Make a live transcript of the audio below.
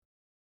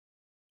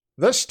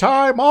This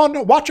time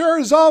on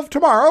Watchers of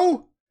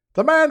Tomorrow,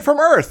 The Man from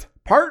Earth,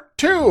 Part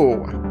 2.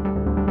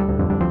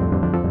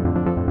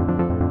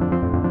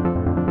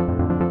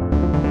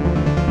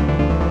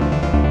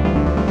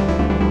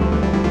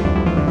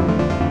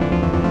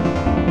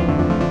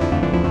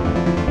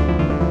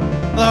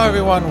 Hello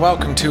everyone,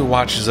 welcome to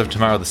Watchers of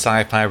Tomorrow, the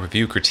sci-fi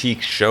review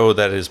critique show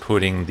that is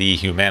putting the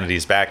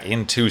humanities back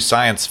into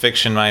science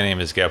fiction. My name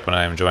is Gep, and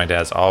I am joined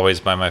as always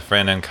by my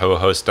friend and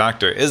co-host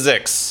Dr.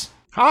 Izix.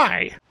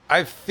 Hi.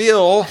 I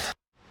feel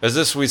as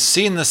if we've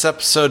seen this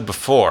episode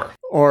before.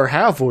 Or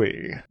have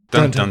we?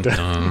 Dun dun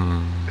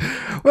dun.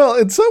 Well,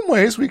 in some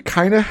ways we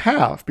kind of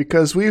have,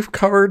 because we've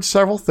covered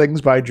several things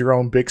by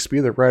Jerome Bixby,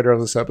 the writer of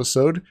this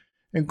episode,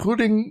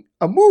 including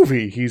a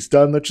movie he's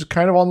done that's just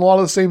kind of on a lot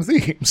of the same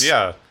themes.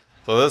 Yeah.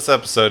 So this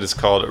episode is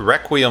called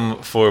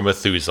Requiem for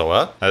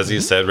Methuselah, as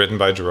you said, written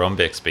by Jerome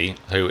Bixby,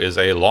 who is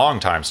a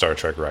longtime Star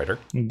Trek writer.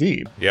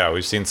 Indeed. Yeah,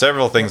 we've seen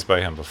several things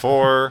by him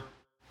before.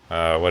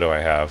 What do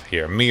I have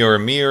here? Mirror,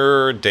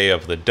 Mirror, Day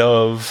of the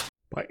Dove.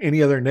 By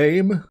any other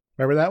name?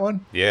 Remember that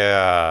one?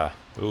 Yeah.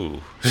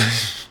 Ooh.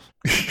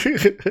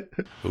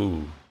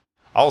 Ooh.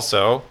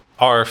 Also,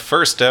 our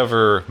first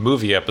ever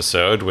movie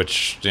episode,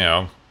 which,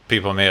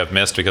 people may have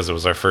missed because it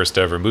was our first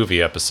ever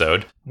movie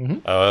episode,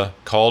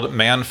 called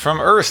Man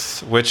from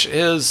Earth, which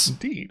is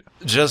Indeed.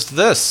 just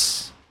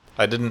this.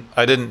 I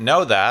didn't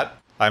know that.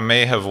 I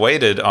may have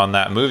waited on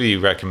that movie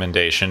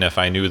recommendation if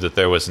I knew that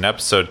there was an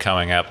episode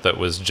coming up that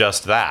was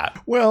just that.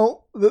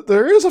 Well,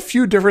 there is a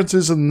few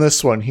differences in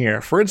this one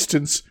here. For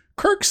instance,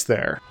 Kirk's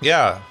there.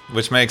 Yeah,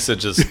 which makes it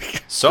just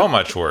so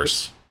much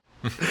worse.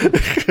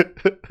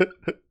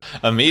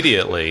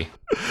 Immediately.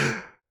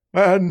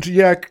 And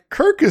yeah,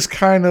 Kirk is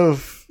kind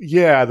of,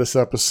 this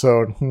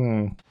episode.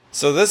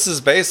 So this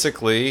is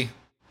basically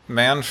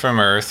Man from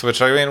Earth, which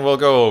we'll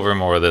go over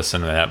more of this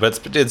in a minute,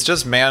 but it's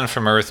just Man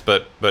from Earth,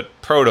 but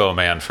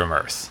proto-Man from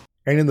Earth.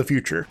 And in the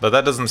future. But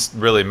that doesn't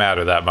really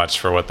matter that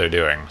much for what they're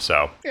doing,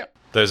 so. Yeah.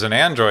 There's an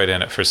android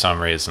in it for some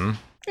reason.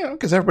 Yeah,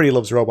 because everybody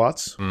loves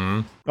robots.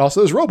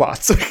 Also, there's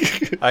robots.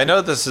 I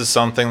know this is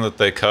something that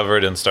they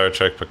covered in Star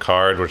Trek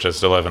Picard, which I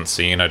still haven't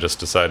seen. I just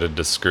decided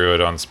to screw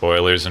it on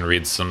spoilers and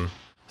read some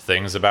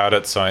things about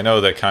it, so I know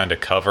they kind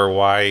of cover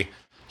why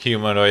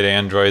humanoid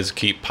androids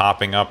keep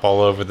popping up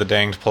all over the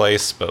danged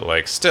place,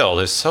 but still,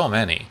 there's so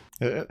many.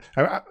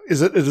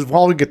 Is it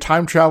involving a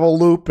time travel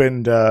loop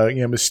and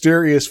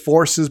mysterious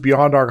forces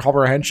beyond our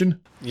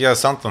comprehension? Yeah,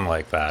 something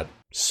like that.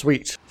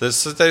 Sweet. There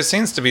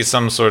seems to be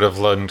some sort of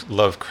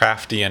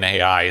Lovecraftian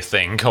AI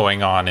thing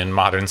going on in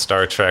modern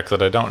Star Trek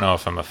that I don't know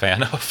if I'm a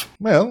fan of.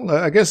 Well,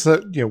 I guess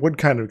that would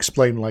kind of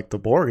explain the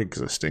Borg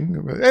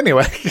existing.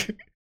 Anyway.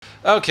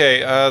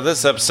 Okay,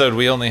 this episode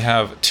we only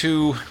have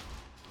two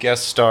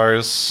guest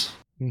stars.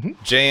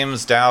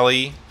 James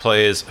Daly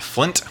plays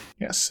Flint.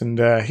 Yes, and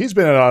he's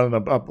been on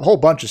a whole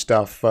bunch of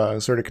stuff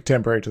sort of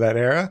contemporary to that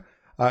era,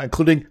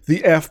 including the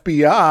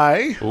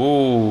FBI.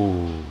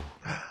 Ooh.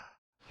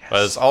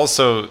 Was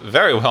also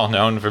very well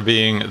known for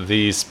being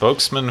the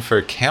spokesman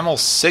for Camel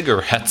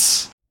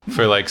cigarettes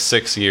for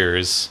 6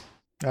 years.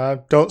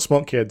 Don't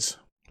smoke, kids.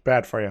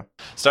 Bad for you.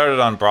 Started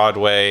on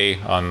Broadway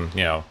on,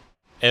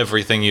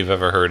 everything you've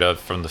ever heard of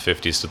from the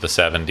 50s to the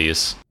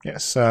 70s.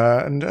 Yes,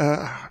 and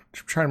I'm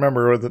trying to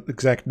remember the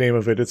exact name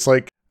of it. It's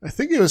I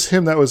think it was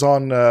him that was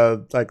on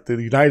the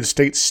United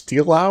States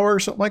Steel Hour or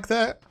something like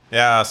that.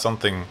 Yeah,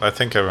 something. I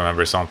think I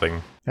remember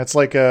something. That's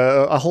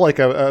a whole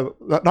a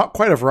not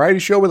quite a variety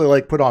show, but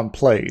they put on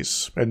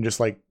plays and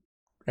just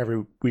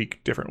every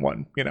week different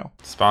one,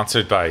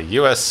 Sponsored by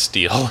U.S.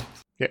 Steel.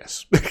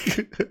 Yes.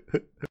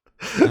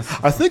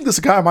 I think this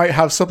guy might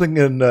have something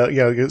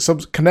in some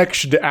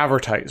connection to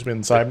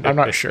advertisements. I'm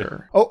not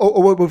sure.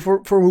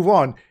 Before we move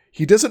on,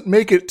 he doesn't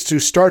make it to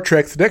Star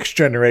Trek: The Next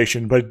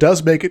Generation, but it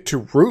does make it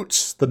to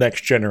Roots: The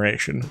Next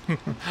Generation.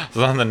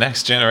 So then the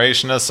Next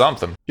Generation is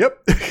something.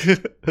 Yep.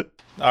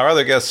 Our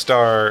other guest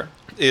star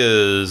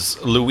is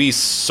Louise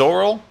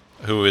Sorrell,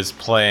 who is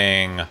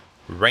playing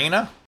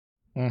Raina.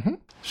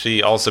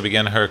 She also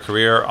began her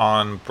career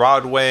on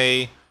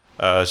Broadway.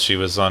 She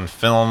was on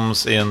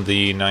films in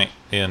the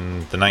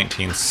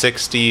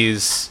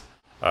 1960s.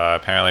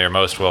 Apparently her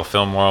most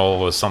well-filmed role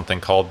was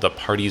something called The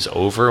Party's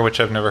Over, which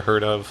I've never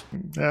heard of.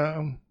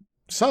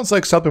 Sounds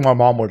like something my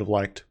mom would have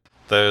liked.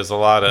 There's a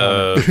lot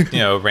of,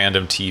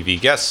 random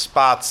TV guest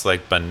spots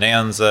like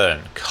Bonanza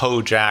and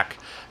Kojak.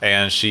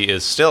 And she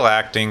is still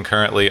acting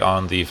currently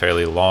on the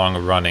fairly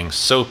long-running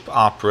soap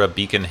opera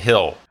Beacon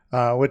Hill.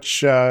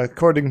 Which,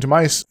 according to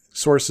my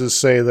sources,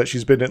 say that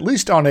she's been at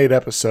least on 8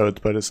 episodes,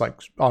 but it's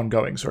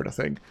ongoing sort of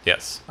thing.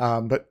 Yes.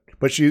 But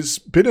she's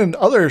been in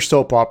other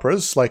soap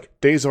operas, like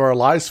Days of Our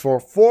Lives,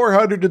 for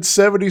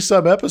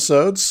 470-some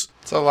episodes.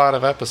 It's a lot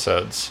of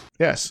episodes.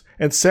 Yes.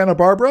 And Santa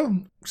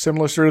Barbara,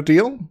 similar sort of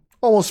deal,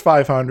 almost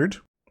 500.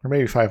 Or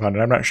maybe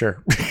 500, I'm not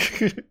sure.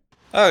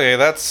 Okay,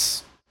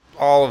 that's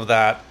all of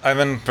that, I've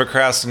been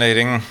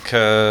procrastinating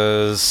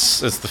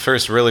because it's the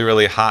first really,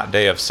 really hot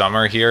day of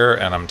summer here,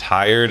 and I'm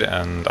tired,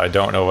 and I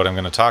don't know what I'm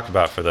going to talk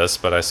about for this,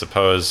 but I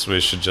suppose we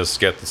should just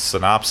get the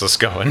synopsis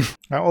going.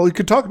 Well, you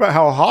could talk about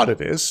how hot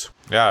it is.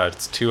 Yeah,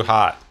 it's too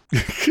hot.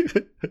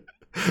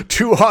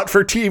 Too hot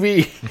for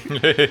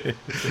TV.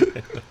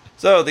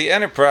 So, the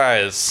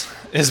Enterprise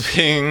is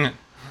being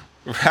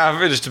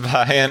ravaged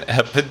by an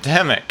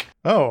epidemic.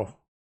 So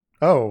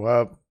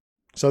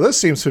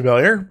this seems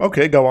familiar.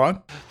 Okay, go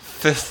on.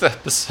 5th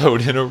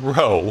episode in a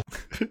row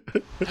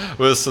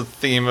was the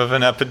theme of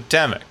an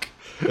epidemic.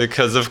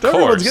 Because, of course,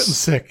 everyone's getting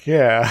sick,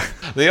 yeah.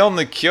 The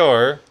only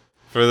cure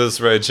for this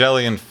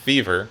Rigelian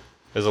fever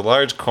is a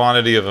large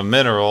quantity of a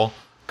mineral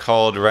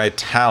called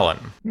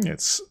Ritalin.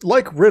 It's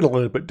like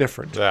Ritalin, but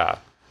different. Yeah.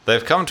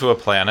 They've come to a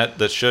planet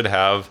that should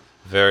have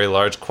very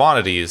large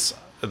quantities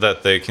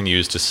that they can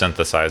use to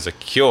synthesize a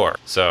cure.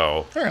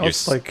 So, all right,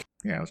 let's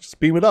just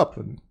beam it up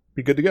and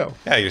be good to go.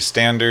 Yeah, your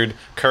standard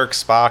Kirk,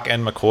 Spock,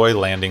 and McCoy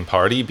landing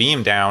party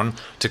beam down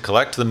to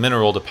collect the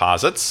mineral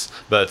deposits,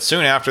 but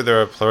soon after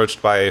they're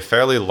approached by a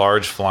fairly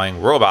large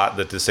flying robot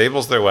that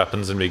disables their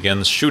weapons and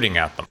begins shooting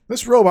at them.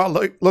 This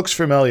robot looks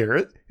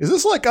familiar. Is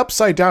this like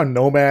Upside Down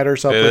Nomad or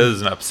something? It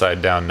is an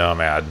Upside Down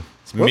Nomad.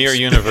 It's Mirror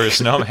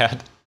Universe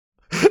Nomad.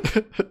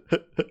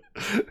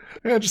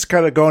 Yeah, just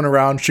kind of going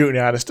around shooting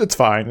at us. It's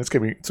fine. It's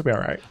gonna be all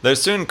right. They're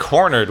soon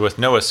cornered with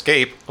no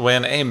escape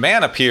when a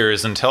man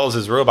appears and tells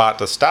his robot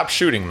to stop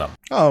shooting them.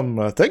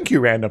 Thank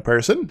you, random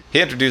person. He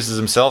introduces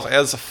himself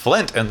as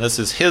Flint, and this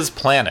is his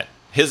planet.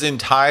 His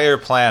entire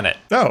planet.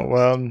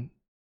 Oh,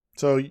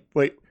 so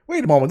wait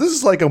a moment. This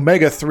is like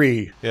Omega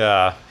 3.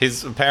 Yeah,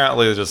 he's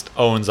apparently just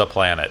owns a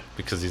planet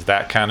because he's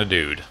that kind of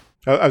dude.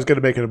 I was going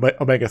to make an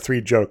Omega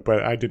 3 joke, but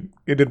it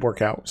didn't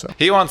work out. So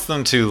he wants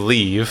them to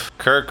leave.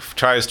 Kirk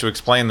tries to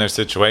explain their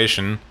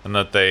situation and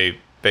that they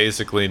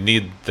basically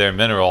need their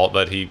mineral,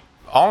 but he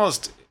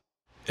almost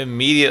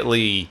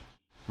immediately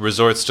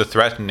resorts to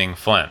threatening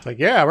Flint. Like,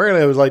 yeah, we're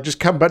going to just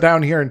come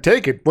down here and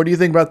take it. What do you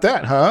think about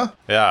that, huh?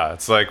 Yeah,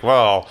 it's like,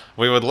 well,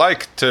 we would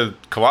like to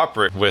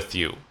cooperate with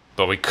you,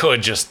 but we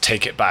could just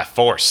take it by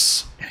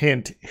force.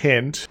 Hint,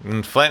 hint.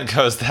 And Flint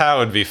goes, that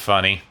would be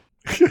funny.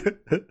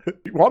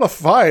 You want to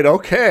fight,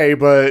 okay,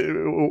 but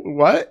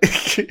what?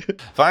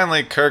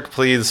 Finally, Kirk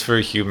pleads for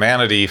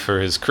humanity for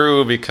his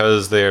crew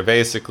because they are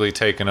basically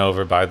taken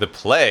over by the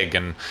plague,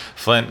 and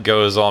Flint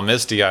goes all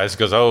misty-eyed,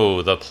 goes,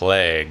 oh, the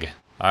plague.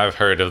 I've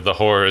heard of the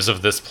horrors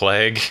of this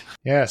plague.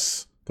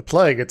 Yes, the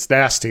plague, it's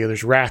nasty.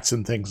 There's rats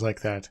and things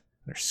like that.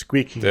 They're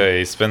squeaking. Yeah,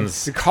 he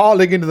spends... They're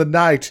calling into the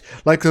night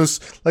like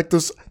those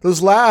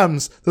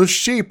lambs, those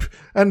sheep,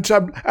 and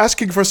I'm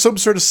asking for some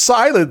sort of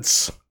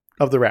silence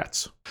of the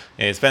rats.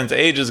 And he spends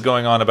ages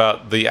going on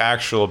about the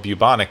actual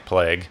bubonic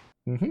plague.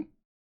 Mm-hmm.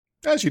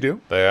 As you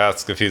do. They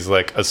ask if he's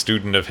like a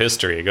student of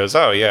history. He goes,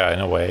 oh yeah, in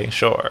a way,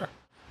 sure.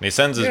 And he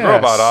sends his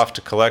robot off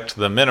to collect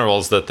the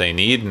minerals that they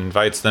need and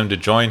invites them to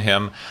join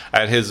him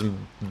at his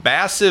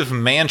massive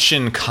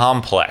mansion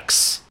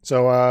complex.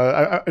 So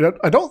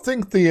I don't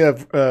think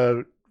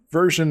the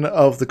version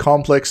of the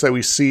complex that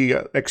we see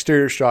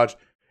exterior shot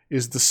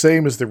is the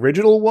same as the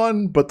original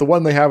one, but the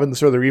one they have in the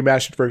sort of the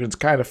remastered version is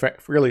kind of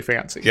really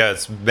fancy. Yeah,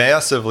 it's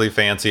massively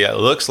fancy. It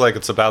looks like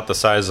it's about the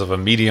size of a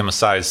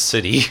medium-sized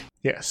city.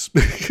 Yes.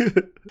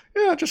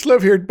 Yeah, just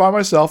live here by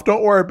myself.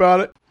 Don't worry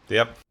about it.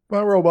 Yep.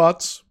 My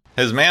robots.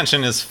 His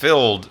mansion is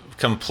filled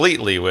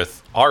completely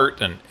with art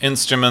and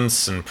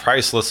instruments and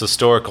priceless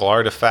historical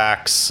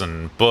artifacts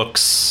and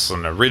books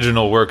and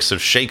original works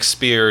of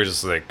Shakespeare.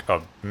 Just like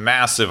a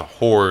massive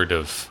hoard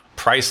of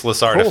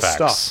priceless artifacts.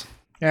 Cool stuff.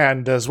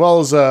 And as well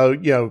as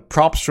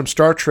props from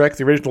Star Trek,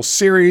 the original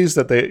series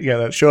that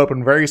that show up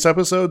in various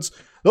episodes,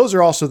 those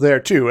are also there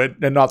too,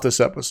 and not this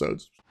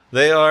episode.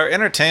 They are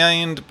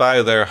entertained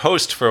by their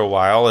host for a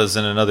while, as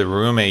in another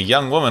room, a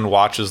young woman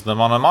watches them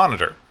on a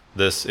monitor.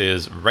 This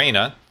is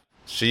Reyna.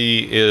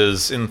 She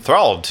is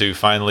enthralled to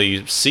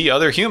finally see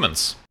other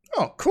humans.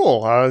 Oh,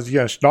 cool.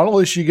 Yes, not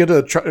only does she get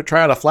to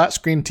try out a flat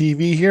screen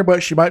TV here,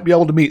 but she might be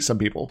able to meet some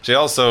people. She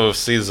also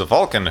sees a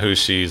Vulcan who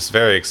she's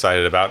very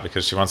excited about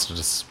because she wants to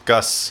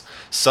discuss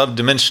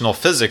subdimensional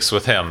physics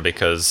with him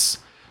because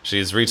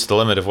she's reached the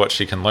limit of what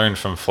she can learn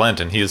from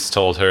Flint, and he's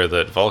told her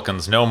that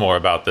Vulcans know more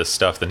about this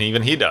stuff than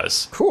even he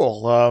does.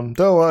 Cool.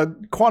 Though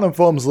quantum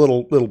foam's a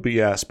little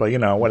BS, but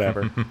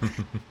whatever.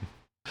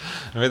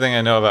 Everything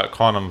I know about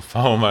quantum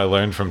foam I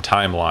learned from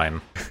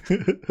Timeline.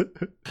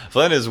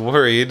 Flint is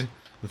worried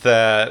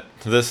that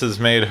this has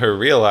made her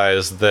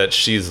realize that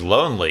she's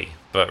lonely.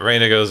 But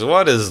Reyna goes,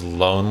 what is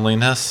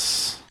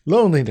loneliness?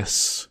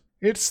 Loneliness.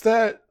 It's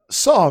that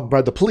song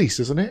by The Police,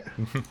 isn't it?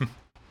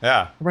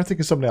 Yeah. Or am I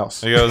thinking something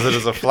else? He goes, it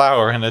is a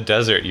flower in a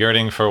desert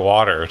yearning for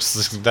water.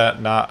 Is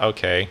that not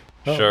okay?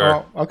 Sure.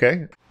 Well,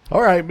 okay.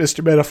 All right,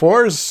 Mr.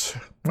 Metaphors.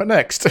 What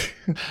next?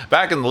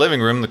 Back in the living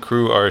room, the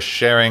crew are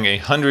sharing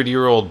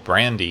 100-year-old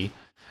brandy,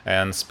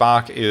 and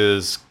Spock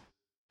is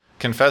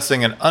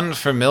confessing an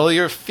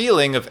unfamiliar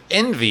feeling of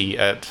envy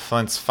at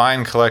Flint's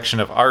fine collection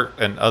of art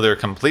and other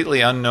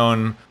completely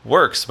unknown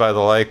works by the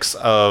likes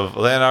of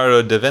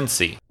Leonardo da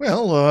Vinci.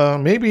 Well,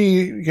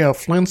 maybe,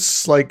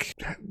 Flint's like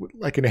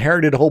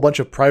inherited a whole bunch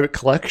of private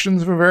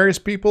collections from various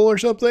people or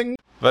something.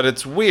 But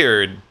it's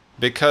weird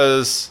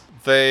because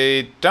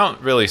they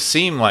don't really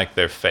seem like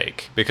they're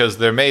fake because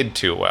they're made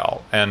too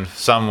well. And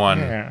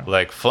someone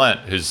like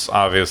Flint, who's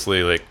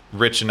obviously like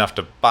rich enough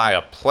to buy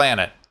a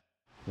planet,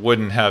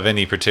 wouldn't have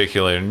any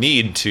particular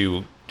need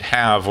to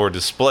have or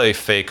display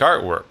fake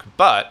artwork.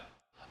 But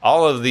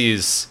all of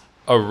these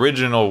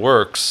original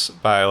works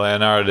by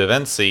Leonardo da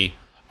Vinci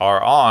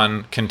are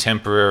on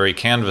contemporary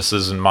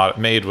canvases and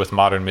made with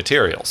modern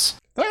materials.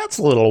 That's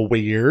a little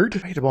weird.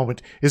 Wait a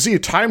moment. Is he a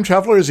time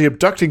traveler? Is he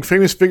abducting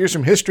famous figures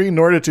from history in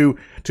order to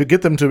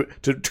get them to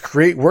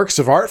create works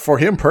of art for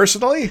him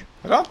personally?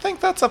 I don't think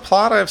that's a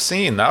plot I've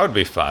seen. That would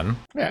be fun.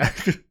 Yeah.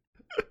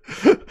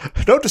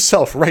 Note to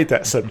self, write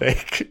that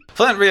someday.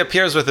 Flint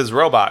reappears with his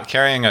robot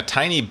carrying a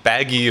tiny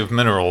baggie of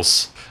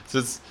minerals.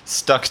 It's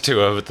stuck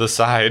to him at the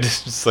side,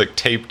 just like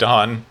taped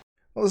on.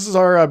 Well, this is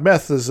our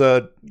meth is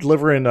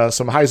delivering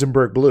some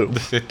Heisenberg blue.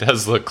 It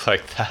does look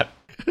like that.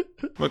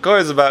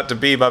 McCoy is about to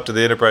beam up to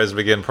the Enterprise to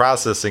begin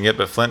processing it,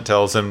 but Flint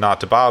tells him not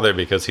to bother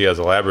because he has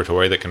a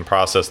laboratory that can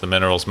process the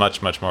minerals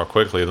much, much more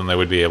quickly than they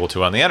would be able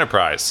to on the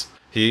Enterprise.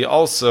 He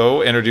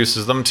also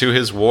introduces them to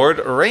his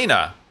ward,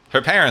 Reyna.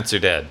 Her parents are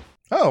dead.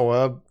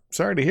 Oh,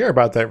 sorry to hear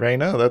about that,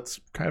 Reyna. That's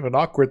kind of an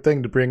awkward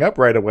thing to bring up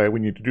right away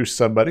when you introduce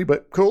somebody,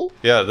 but cool.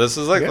 Yeah, this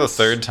is like the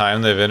third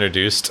time they've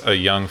introduced a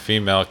young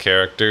female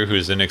character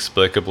who's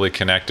inexplicably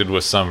connected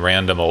with some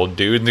random old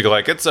dude, and they're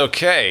like, it's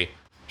okay.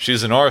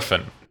 She's an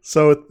orphan.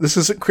 So this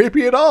isn't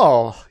creepy at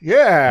all.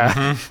 Yeah.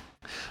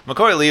 Mm-hmm.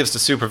 McCoy leaves to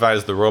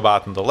supervise the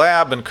robot in the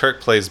lab, and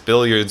Kirk plays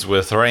billiards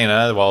with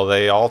Reyna while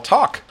they all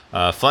talk.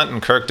 Flint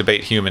and Kirk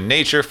debate human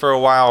nature for a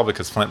while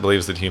because Flint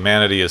believes that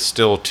humanity is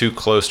still too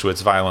close to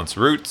its violence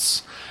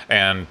roots.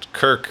 And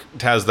Kirk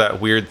has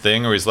that weird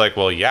thing where he's like,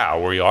 well, yeah,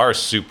 we are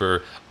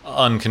super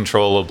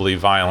uncontrollably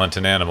violent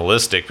and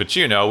animalistic, but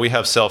we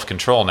have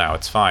self-control now.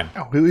 It's fine.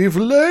 We've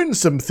learned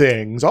some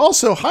things.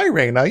 Also, hi,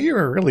 Reyna.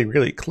 You're really,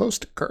 really close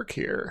to Kirk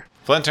here.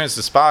 Flint turns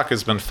to Spock,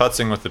 who's been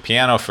futzing with the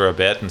piano for a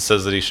bit, and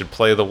says that he should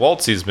play the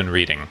waltz he's been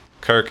reading.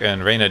 Kirk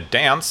and Reyna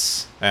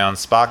dance, and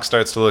Spock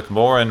starts to look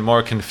more and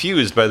more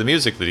confused by the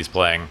music that he's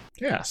playing.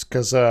 Yes,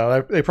 because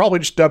they probably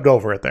just dubbed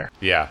over it there.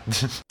 Yeah.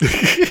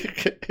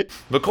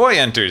 McCoy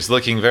enters,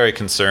 looking very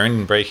concerned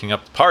and breaking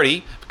up the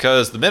party,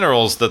 because the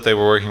minerals that they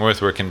were working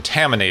with were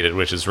contaminated,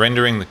 which is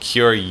rendering the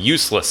cure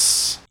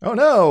useless. Oh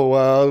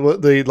no,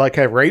 they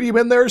have radium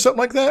in there or something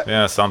like that?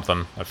 Yeah,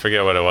 something. I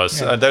forget what it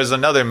was. Yeah. There's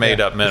another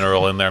made-up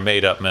mineral in their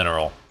made-up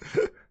mineral.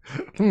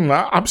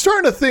 I'm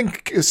starting to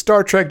think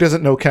Star Trek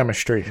doesn't know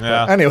chemistry.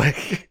 Yeah. Anyway.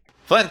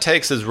 Flint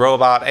takes his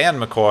robot and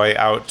McCoy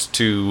out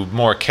to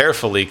more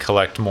carefully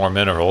collect more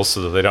minerals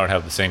so that they don't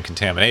have the same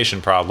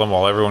contamination problem,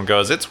 while everyone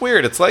goes, it's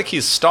weird, it's like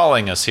he's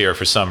stalling us here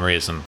for some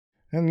reason.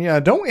 And yeah,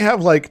 don't we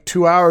have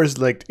 2 hours,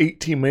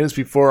 18 minutes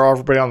before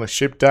everybody on the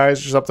ship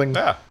dies or something?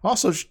 Yeah.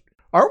 Also,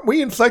 aren't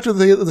we infected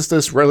with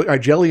this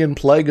Argelian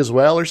plague as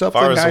well or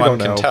something? As far as one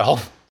can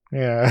tell.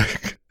 Yeah.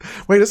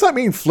 Wait, does that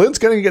mean Flint's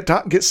going to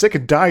get sick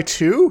and die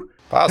too?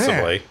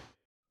 Possibly. Man,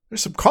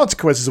 there's some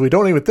consequences we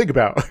don't even think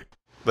about.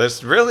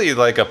 There's really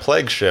a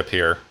plague ship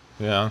here.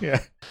 Yeah.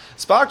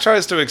 Spock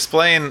tries to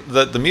explain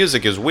that the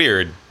music is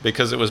weird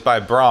because it was by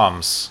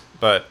Brahms,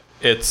 but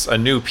it's a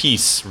new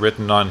piece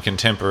written on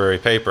contemporary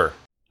paper.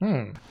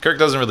 Kirk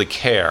doesn't really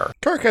care.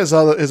 Kirk has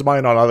his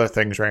mind on other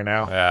things right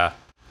now. Yeah.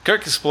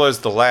 Kirk explores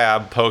the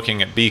lab,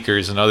 poking at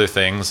beakers and other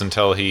things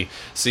until he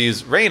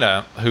sees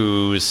Reyna,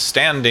 who's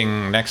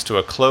standing next to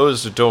a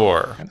closed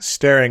door. And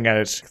staring at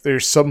it.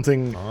 There's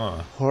something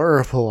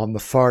horrible on the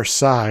far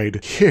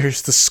side.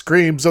 Here's the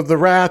screams of the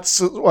rats.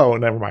 Whoa,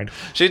 never mind.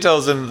 She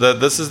tells him that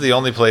this is the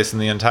only place in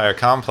the entire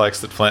complex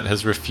that Flint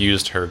has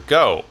refused her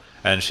go,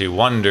 and she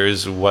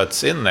wonders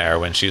what's in there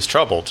when she's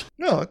troubled.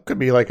 No, it could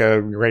be like a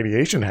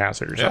radiation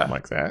hazard or something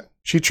like that.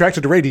 She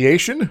attracted to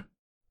radiation?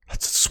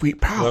 That's a sweet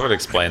power. That would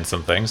explain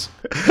some things.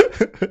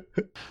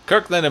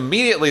 Kirk then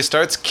immediately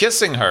starts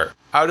kissing her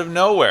out of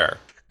nowhere.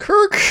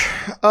 Kirk,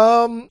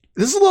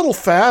 this is a little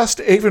fast,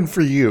 even for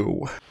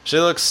you. She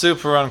looks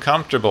super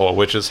uncomfortable,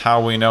 which is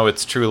how we know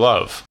it's true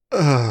love.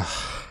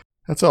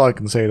 That's all I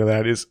can say to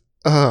that is,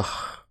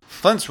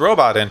 Flint's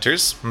robot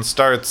enters and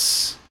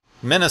starts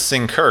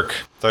menacing Kirk.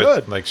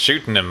 Good.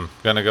 Shooting him.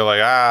 Gonna go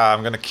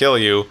I'm gonna kill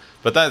you.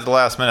 But then at the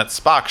last minute,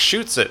 Spock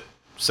shoots it,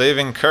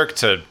 saving Kirk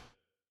to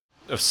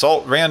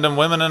assault random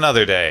women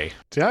another day.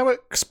 Damn it,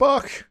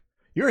 Spock.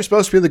 You were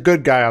supposed to be the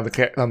good guy on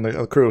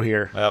the crew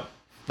here. Yep.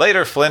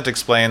 Later, Flint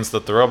explains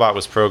that the robot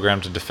was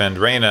programmed to defend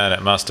Reyna, and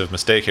it must have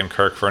mistaken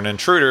Kirk for an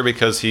intruder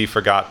because he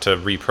forgot to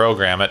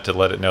reprogram it to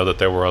let it know that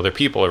there were other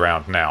people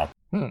around now.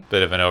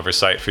 Bit of an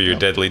oversight for your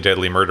deadly,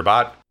 deadly murder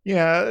bot.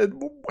 Yeah,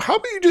 how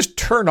about you just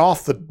turn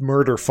off the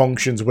murder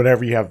functions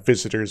whenever you have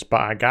visitors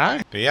by,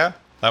 guy? Yeah,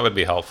 that would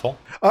be helpful.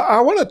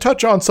 I want to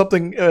touch on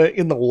something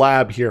in the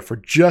lab here for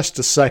just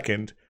a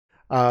second.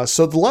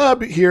 So the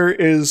lab here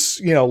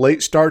is,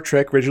 late Star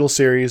Trek original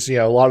series,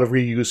 a lot of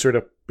reused sort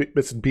of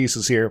bits and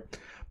pieces here.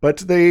 But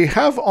they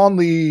have on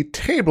the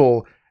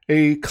table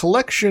a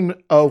collection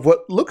of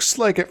what looks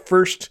like at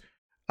first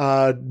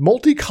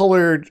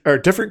multicolored or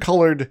different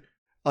colored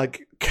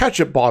like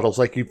ketchup bottles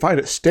like you find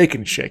at Steak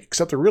and Shake,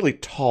 except they're really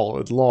tall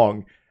and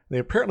long.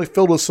 They're apparently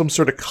filled with some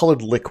sort of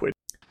colored liquid.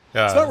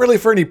 It's not really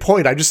for any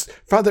point. I just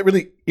found that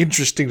really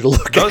interesting to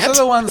look at. Those are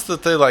the ones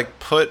that they like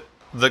put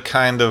the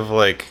kind of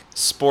like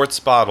sports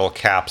bottle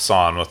caps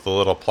on with the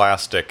little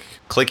plastic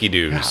clicky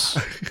doos.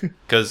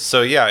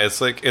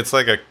 It's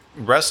like a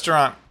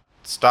restaurant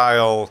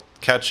style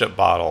ketchup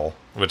bottle,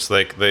 which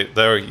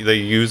they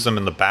use them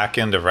in the back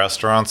end of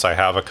restaurants. I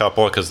have a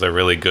couple because they're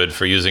really good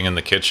for using in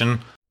the kitchen.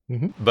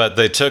 Mm-hmm. But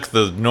they took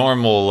the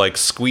normal, like,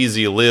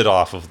 squeezy lid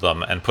off of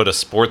them and put a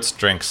sports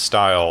drink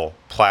style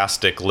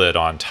plastic lid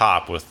on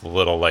top with the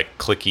little, like,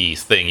 clicky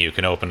thing you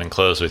can open and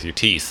close with your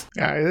teeth.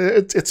 Yeah,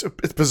 it's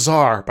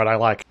bizarre, but I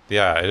like it.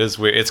 Yeah, it is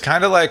weird. It's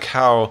kind of like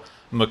how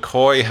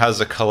McCoy has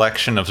a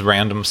collection of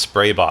random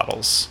spray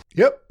bottles.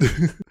 Yep.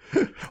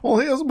 Well,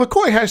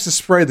 McCoy has to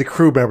spray the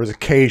crew members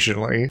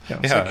occasionally.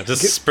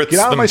 Just spritz get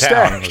out them of my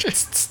down.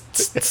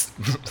 stash.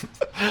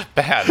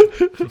 Bad.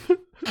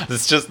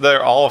 It's just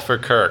they're all for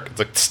Kirk. It's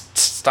like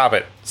stop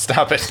it.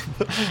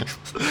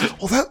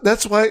 Well,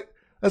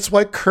 that's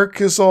why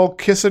Kirk is all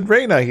kissing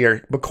Reyna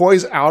here.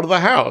 McCoy's out of the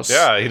house.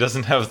 Yeah, he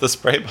doesn't have the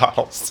spray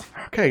bottles.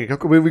 Okay,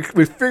 we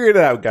figured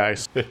it out,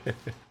 guys.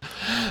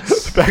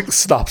 Back to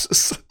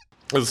synopsis.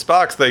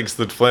 Spock thinks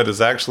that Flint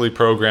has actually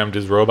programmed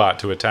his robot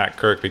to attack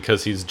Kirk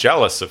because he's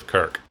jealous of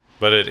Kirk.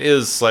 But it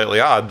is slightly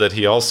odd that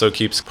he also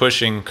keeps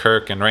pushing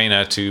Kirk and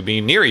Reyna to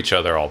be near each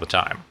other all the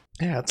time.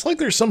 Yeah, it's like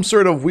there's some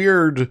sort of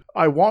weird,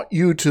 I want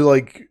you to,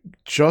 like,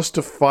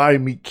 justify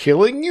me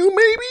killing you,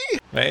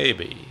 maybe?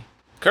 Maybe.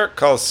 Kirk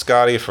calls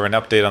Scotty for an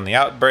update on the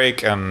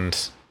outbreak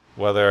and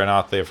whether or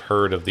not they've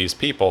heard of these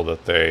people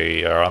that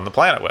they are on the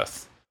planet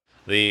with.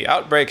 The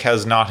outbreak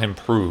has not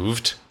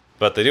improved,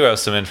 but they do have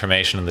some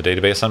information in the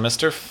database on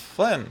Mr.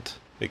 Flint,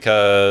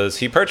 because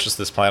he purchased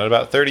this planet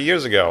about 30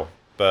 years ago,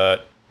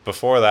 but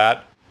before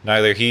that,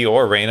 neither he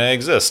or Reyna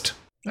exist.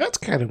 That's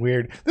kind of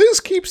weird. This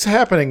keeps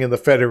happening in the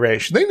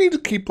Federation. They need to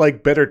keep,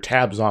 like, better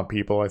tabs on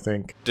people, I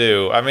think.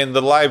 I mean,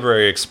 the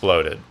library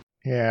exploded.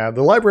 Yeah,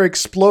 the library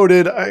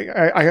exploded.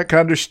 I can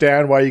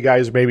understand why you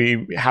guys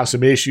maybe have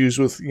some issues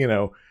with,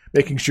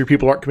 making sure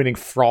people aren't committing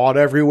fraud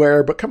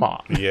everywhere, but come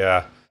on.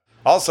 Yeah.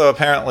 Also,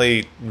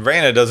 apparently,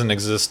 Reyna doesn't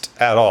exist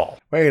at all.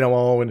 Wait a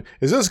moment.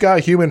 Is this guy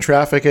human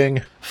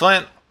trafficking?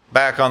 Flint,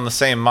 back on the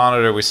same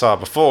monitor we saw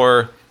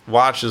before,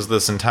 watches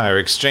this entire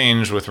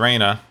exchange with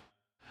Reyna.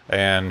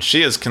 And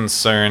she is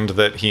concerned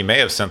that he may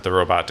have sent the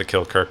robot to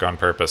kill Kirk on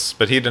purpose,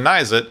 but he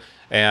denies it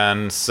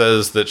and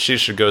says that she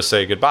should go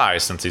say goodbye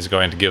since he's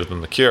going to give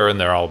them the cure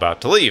and they're all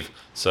about to leave.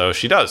 So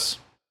she does.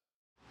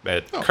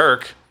 But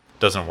Kirk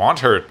doesn't want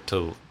her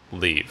to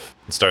leave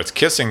and starts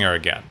kissing her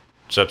again,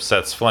 which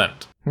upsets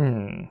Flint.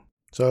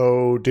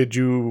 So did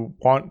you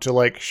want to,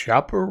 like,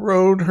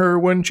 chaperone her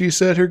when she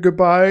said her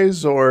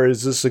goodbyes, or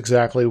is this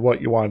exactly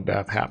what you wanted to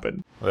have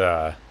happen?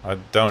 I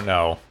don't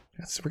know.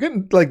 We're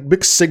getting, like,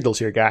 mixed signals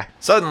here, guy.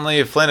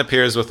 Suddenly, Flint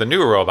appears with a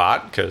new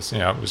robot, because,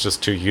 it was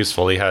just too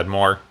useful. He had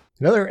more.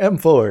 Another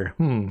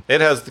M4.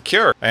 It has the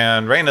cure,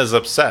 and Reyna's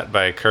upset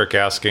by Kirk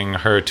asking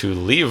her to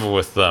leave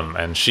with them,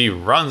 and she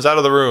runs out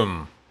of the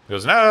room. He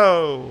goes,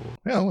 no!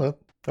 Well,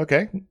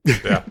 okay.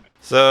 Yeah.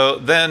 So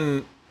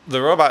then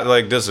the robot,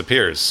 like,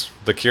 disappears.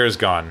 The cure's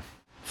gone.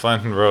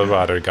 Flint and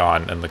robot are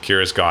gone, and the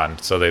cure's gone,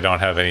 so they don't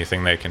have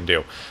anything they can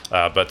do.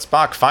 But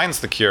Spock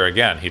finds the cure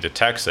again. He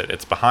detects it.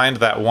 It's behind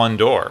that one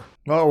door.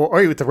 Oh,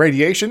 are you with the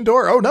radiation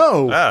door? Oh,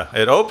 no. Yeah,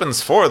 it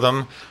opens for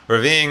them,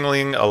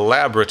 revealing a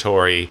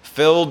laboratory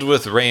filled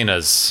with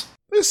Reynas.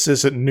 This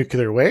isn't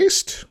nuclear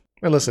waste.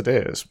 Unless it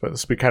is, but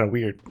this would be kind of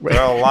weird.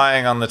 They're all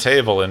lying on the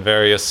table in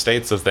various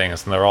states of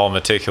things, and they're all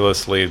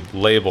meticulously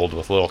labeled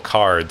with little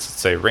cards that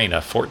say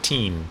Reyna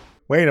 14.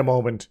 Wait a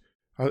moment.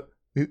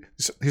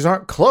 These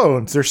aren't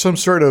clones. They're some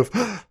sort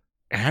of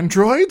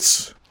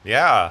androids?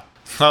 Yeah.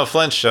 Well,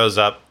 Flint shows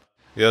up.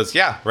 He goes,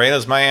 yeah,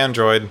 Reyna's my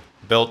android.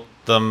 Built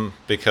them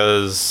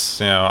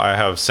because, I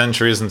have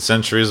centuries and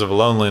centuries of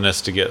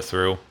loneliness to get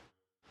through.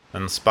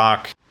 And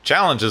Spock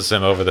challenges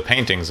him over the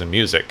paintings and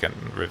music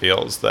and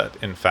reveals that,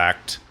 in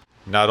fact,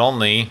 not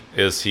only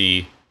is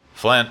he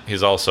Flint,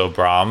 he's also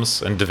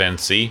Brahms and Da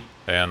Vinci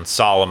and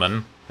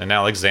Solomon and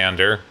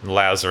Alexander and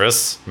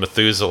Lazarus,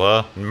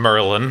 Methuselah and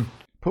Merlin.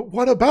 But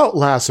what about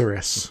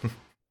Lazarus?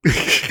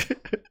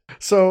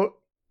 So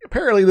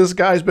apparently this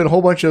guy's been a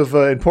whole bunch of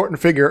important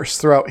figures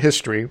throughout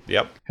history.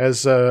 Yep.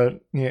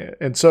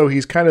 And so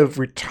he's kind of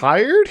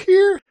retired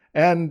here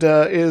and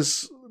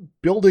is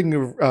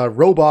building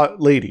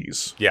robot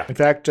ladies. Yeah. In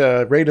fact,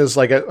 Reyna's,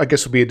 like, I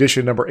guess would be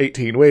edition number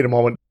 18. Wait a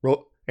moment.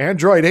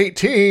 Android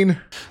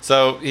 18.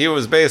 So he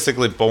was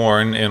basically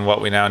born in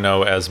what we now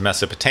know as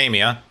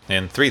Mesopotamia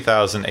in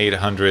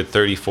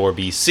 3834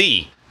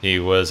 BC. He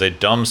was a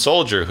dumb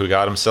soldier who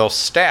got himself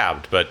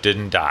stabbed but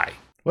didn't die.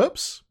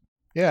 Whoops.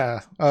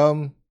 Yeah.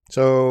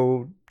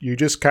 So you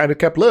just kind of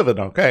kept living,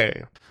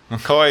 okay.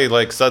 McCoy,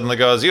 like, suddenly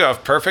goes, you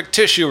have perfect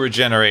tissue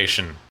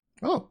regeneration.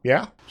 Oh,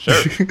 yeah.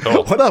 Sure,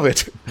 cool. What of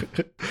it?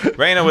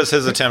 Reyna was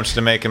his attempt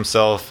to make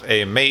himself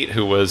a mate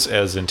who was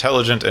as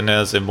intelligent and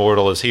as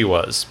immortal as he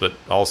was, but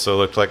also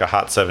looked like a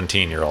hot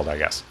 17-year-old, I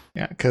guess.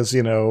 Yeah, because,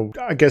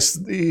 I guess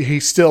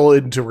he's still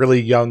into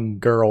really young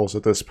girls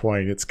at this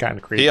point. It's kind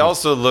of creepy. He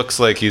also looks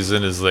like he's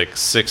in his,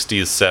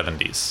 60s,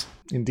 70s.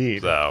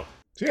 Indeed. So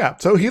yeah,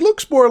 so he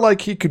looks more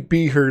like he could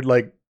be her,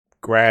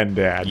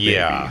 granddad,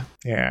 yeah.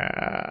 maybe.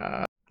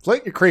 Yeah. It's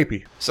like you're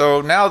creepy.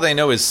 So now they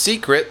know his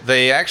secret,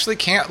 they actually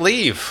can't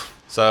leave.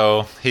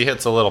 So he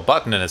hits a little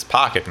button in his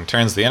pocket and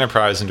turns the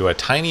Enterprise into a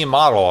tiny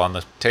model on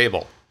the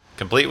table,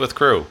 complete with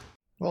crew.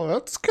 Well,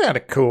 that's kind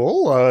of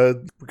cool.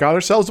 We got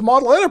ourselves a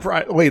model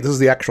Enterprise. Wait, this is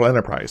the actual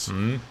Enterprise.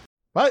 Mm-hmm.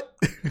 What?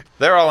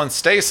 They're all in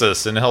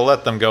stasis, and he'll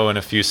let them go in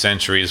a few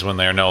centuries when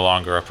they're no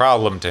longer a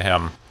problem to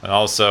him. And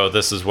also,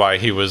 this is why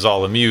he was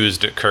all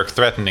amused at Kirk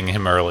threatening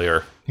him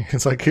earlier.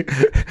 It's like,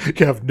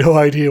 you have no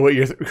idea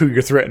who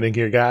you're threatening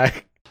here,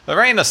 guy.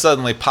 Reyna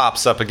suddenly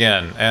pops up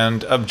again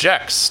and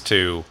objects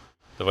to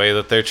the way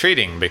that they're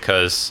treating,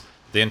 because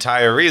the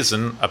entire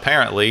reason,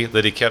 apparently,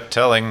 that he kept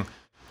telling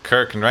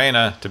Kirk and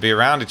Reyna to be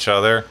around each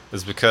other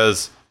is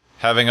because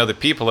having other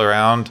people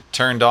around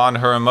turned on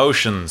her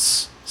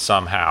emotions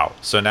somehow.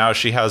 So now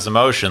she has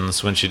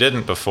emotions when she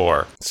didn't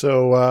before.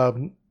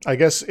 So, I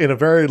guess in a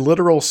very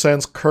literal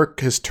sense,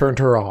 Kirk has turned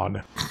her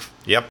on.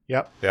 Yep.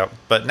 Yep.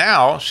 But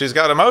now she's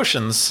got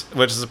emotions,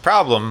 which is a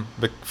problem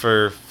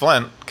for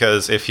Flint,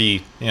 because if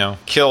he,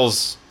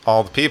 kills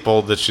all the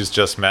people that she's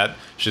just met,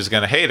 she's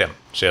going to hate him.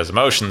 She has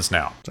emotions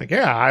now. It's like,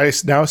 yeah, I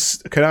now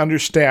can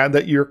understand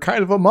that you're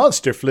kind of a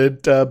monster,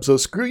 Flint, so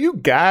screw you,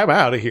 guy, I'm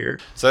out of here.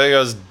 So he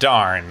goes,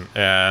 darn,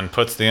 and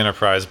puts the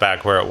Enterprise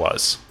back where it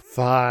was.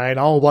 Fine,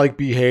 I'll,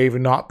 behave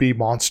and not be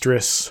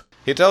monstrous.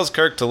 He tells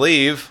Kirk to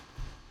leave,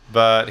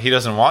 but he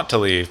doesn't want to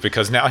leave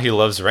because now he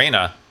loves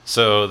Reyna.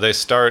 So they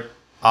start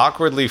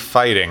awkwardly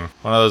fighting.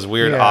 One of those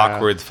weird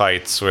awkward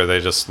fights where they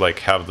just,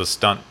 have the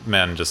stunt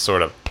men just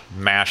sort of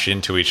mash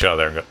into each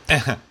other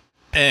and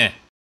go,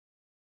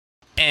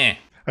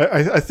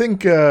 I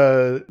think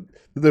the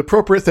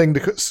appropriate thing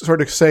to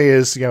sort of say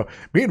is,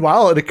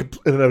 meanwhile, in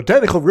an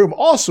identical room,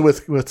 also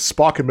with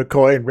Spock and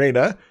McCoy and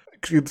Reyna,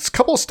 a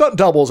couple of stunt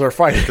doubles are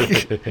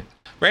fighting.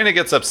 Reyna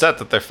gets upset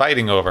that they're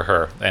fighting over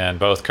her, and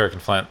both Kirk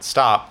and Flint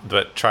stop,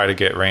 but try to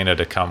get Reyna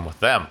to come with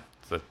them.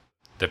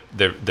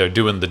 They're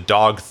doing the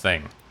dog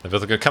thing. They're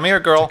both like, come here,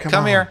 girl.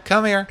 Come here.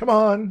 Come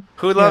on.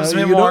 Who loves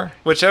me more?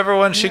 Whichever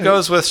one she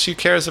goes with, she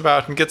cares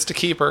about and gets to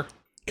keep her.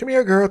 Come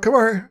here, girl.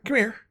 Come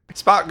here.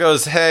 Spock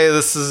goes, hey,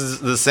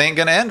 this ain't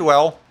gonna end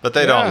well, but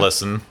they don't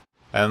listen.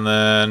 And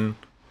then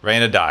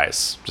Reyna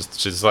dies.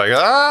 She's like,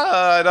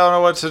 I don't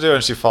know what to do,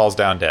 and she falls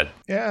down dead.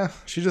 Yeah,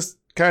 she just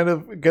kind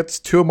of gets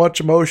too much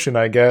emotion,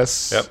 I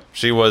guess. Yep.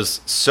 She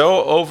was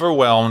so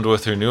overwhelmed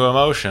with her new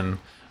emotion,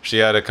 she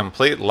had a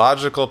complete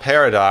logical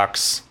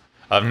paradox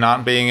of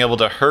not being able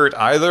to hurt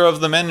either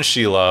of the men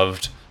she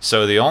loved,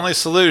 so the only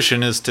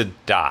solution is to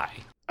die.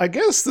 I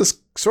guess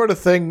this sort of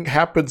thing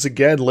happens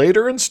again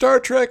later in Star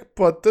Trek,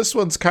 but this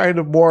one's kind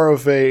of more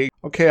of I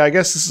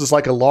guess this is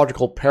like a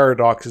logical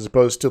paradox as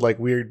opposed to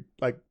weird,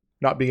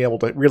 not being able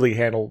to really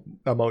handle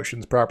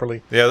emotions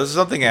properly. Yeah, this is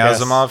something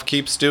Asimov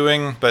keeps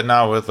doing, but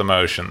not with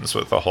emotions,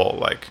 with the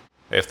whole,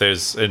 if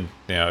there's,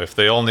 if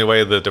the only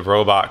way that the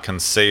robot can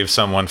save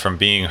someone from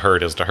being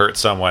hurt is to hurt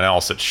someone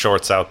else, it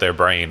shorts out their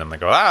brain and they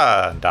go,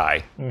 and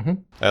die. Mm-hmm.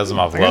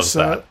 Asimov loves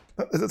that.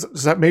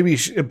 Does that maybe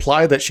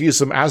imply that she's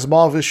some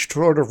Asimovish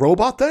sort of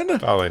robot then?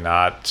 Probably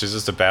not. She's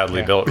just a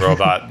badly built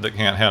robot that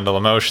can't handle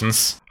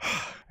emotions.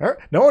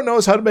 No one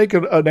knows how to make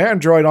an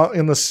android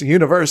in this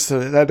universe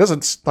that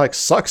doesn't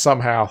suck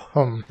somehow.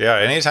 Yeah,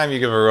 anytime you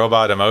give a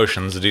robot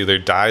emotions, it either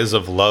dies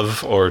of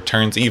love or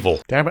turns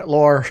evil. Damn it,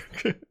 Lore.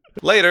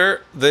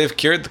 Later, they've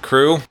cured the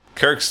crew.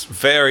 Kirk's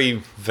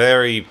very,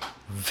 very,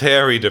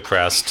 very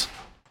depressed.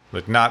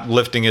 Not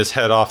lifting his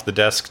head off the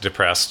desk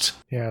depressed.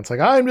 Yeah, it's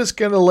I'm just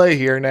gonna lay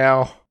here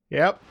now.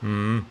 Yep.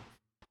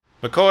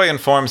 McCoy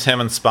informs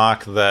him and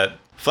Spock that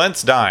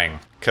Flint's dying,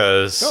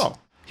 because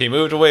he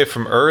moved away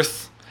from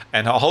Earth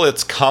and all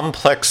its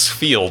complex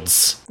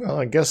fields.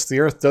 Well, I guess the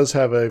Earth does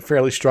have a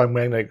fairly strong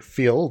magnetic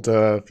field.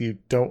 If you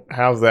don't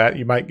have that,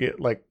 you might get,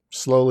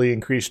 slowly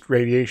increased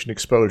radiation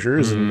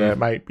exposures, and that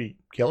might be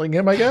killing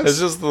him, I guess? It's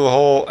just the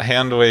whole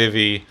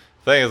hand-wavy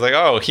thing.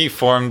 It's he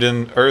formed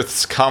in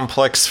Earth's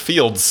complex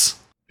fields.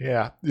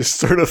 Yeah, just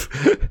sort of,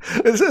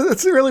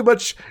 it's really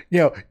much,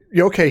 he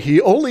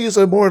only is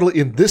immortal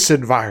in this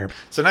environment.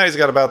 So now he's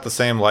got about the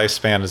same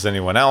lifespan as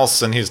anyone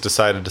else, and he's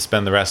decided to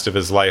spend the rest of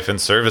his life in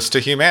service to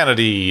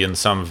humanity in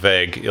some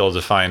vague,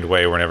 ill-defined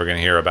way we're never going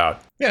to hear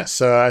about.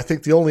 Yes, I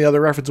think the only other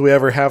reference we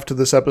ever have to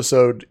this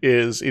episode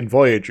is in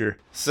Voyager.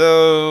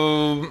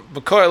 So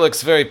McCoy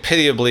looks very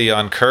pitiably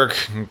on Kirk,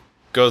 and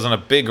goes on a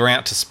big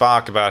rant to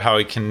Spock about how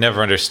he can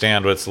never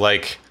understand what it's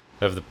like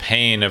of the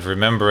pain of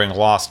remembering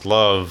lost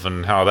love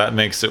and how that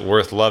makes it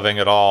worth loving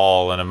at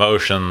all, and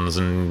emotions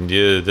and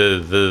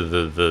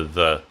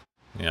the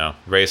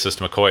racist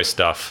McCoy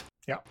stuff.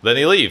 Yeah. Then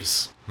he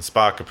leaves. And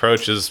Spock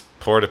approaches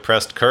poor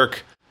depressed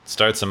Kirk,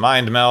 starts a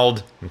mind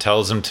meld, and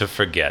tells him to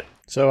forget.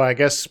 So I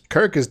guess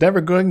Kirk is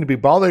never going to be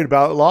bothered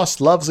about lost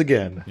loves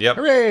again. Yep.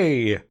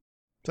 Hooray!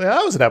 So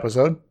that was an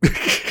episode.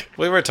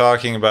 We were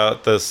talking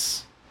about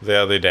this the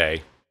other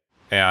day,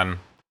 and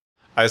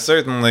I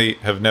certainly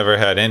have never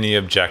had any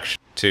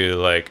objection to,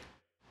 like,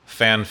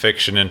 fan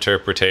fiction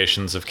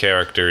interpretations of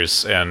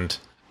characters and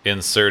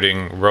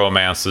inserting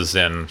romances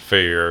in for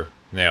your,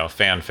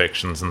 fan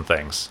fictions and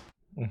things.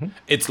 Mm-hmm.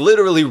 It's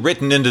literally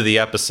written into the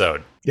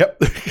episode. Yep.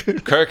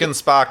 Kirk and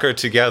Spock are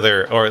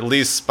together, or at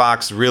least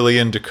Spock's really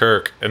into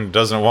Kirk and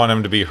doesn't want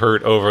him to be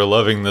hurt over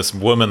loving this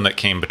woman that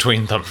came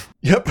between them.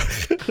 Yep.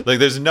 Like,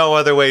 there's no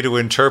other way to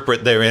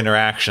interpret their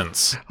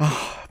interactions.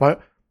 Oh,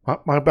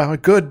 my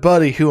good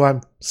buddy who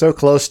I'm so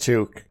close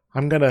to.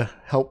 I'm gonna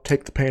help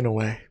take the pain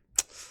away.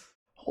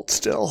 Hold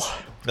still.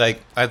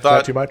 Like, I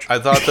thought too much? I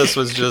thought this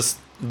was just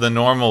the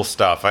normal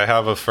stuff. I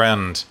have a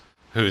friend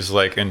whose,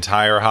 like,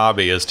 entire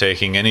hobby is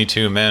taking any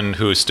two men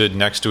who stood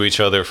next to each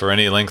other for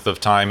any length of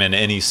time in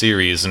any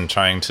series and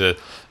trying to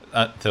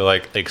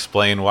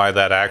explain why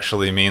that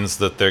actually means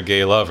that they're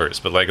gay lovers.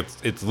 But, like,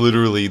 it's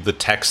literally the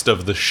text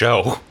of the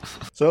show.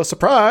 So,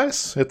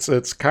 surprise!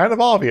 It's kind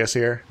of obvious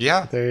here.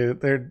 Yeah.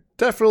 They're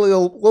definitely a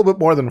little bit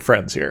more than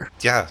friends here.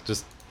 Yeah,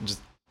 just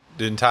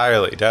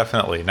entirely,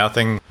 definitely.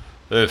 Nothing...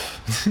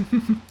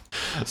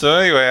 So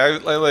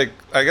anyway,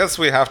 I guess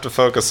we have to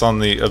focus on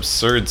the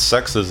absurd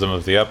sexism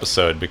of the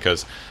episode,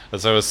 because,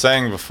 as I was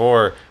saying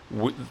before,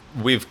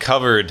 we've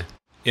covered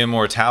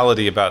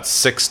immortality about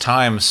 6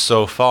 times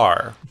so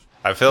far.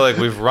 I feel like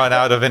we've run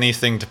out of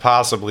anything to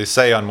possibly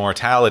say on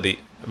mortality,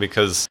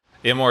 because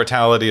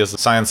immortality as a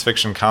science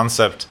fiction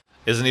concept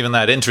isn't even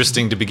that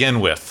interesting to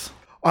begin with.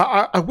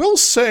 I will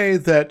say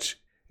that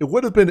it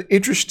would have been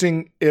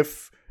interesting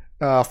if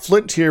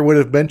Flint here would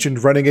have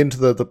mentioned running into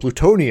the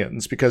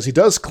Plutonians, because he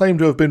does claim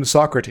to have been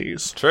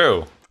Socrates.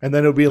 True. And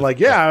then it would be like,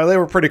 yeah, they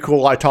were pretty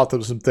cool. I taught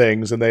them some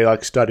things, and they,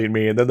 like, studied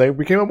me, and then they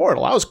became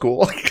immortal. That was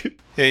cool.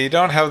 Yeah, you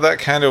don't have that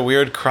kind of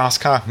weird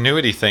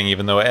cross-continuity thing,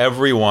 even though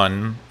every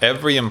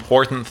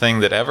important thing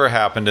that ever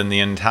happened in the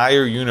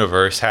entire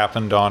universe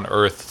happened on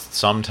Earth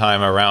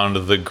sometime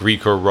around the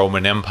Greek or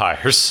Roman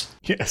empires.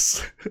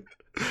 Yes.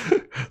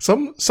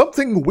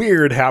 Something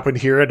weird happened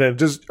here,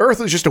 and Earth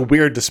is just a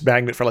weird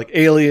magnet for, like,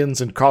 aliens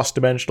and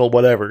cross-dimensional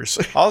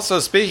whatevers. Also,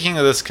 speaking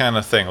of this kind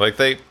of thing, like,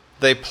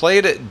 they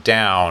played it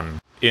down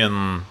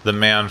in the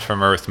Man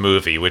from Earth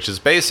movie, which is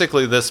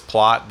basically this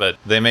plot, but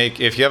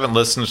if you haven't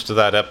listened to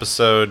that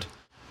episode,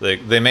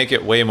 they make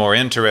it way more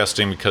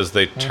interesting, because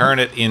they turn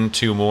it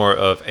into more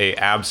of a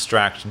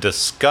abstract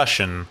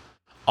discussion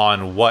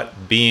on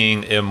what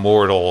being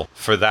immortal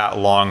for that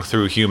long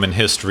through human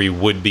history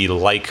would be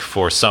like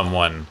for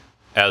someone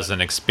as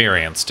an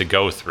experience to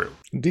go through.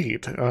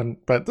 Indeed.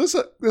 But this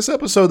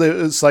episode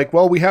is like,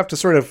 well, we have to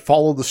sort of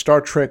follow the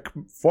Star Trek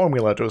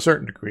formula to a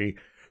certain degree.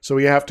 So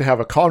we have to have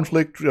a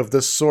conflict of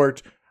this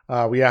sort.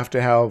 We have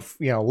to have,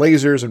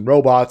 lasers and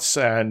robots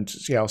and,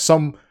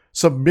 some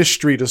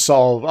mystery to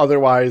solve.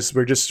 Otherwise,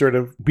 we're just sort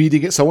of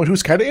beating at someone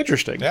who's kind of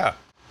interesting. Yeah.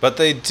 But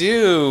they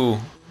do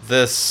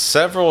this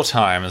several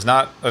times.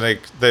 Not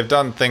like they've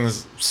done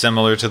things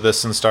similar to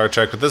this in Star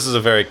Trek, but this is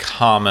a very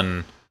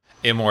common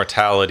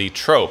immortality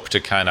trope to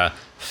kind of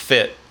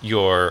fit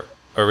your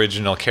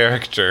original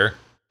character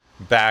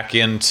back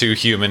into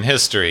human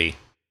history.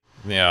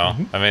 I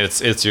mean,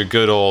 it's your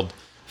good old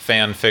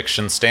fan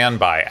fiction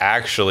standby.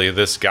 Actually,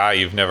 this guy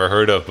you've never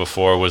heard of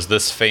before was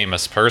this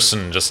famous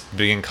person just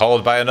being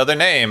called by another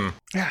name.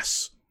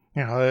 Yes.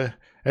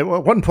 At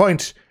one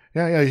point,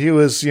 he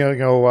was,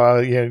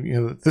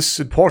 this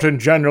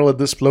important general at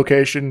this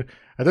location.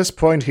 At this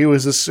point, he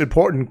was this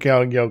important,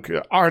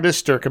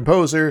 artist or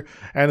composer.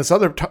 And at this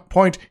other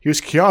point, he was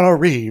Keanu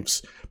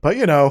Reeves. But,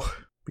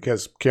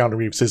 because Keanu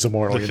Reeves is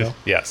immortal,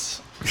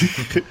 Yes.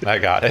 I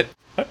got it.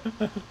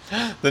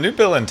 The new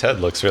Bill and Ted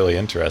looks really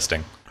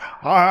interesting.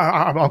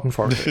 I'm looking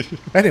forward to it.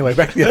 Anyway,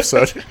 back to the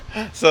episode.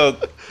 So,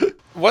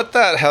 what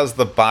that has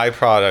the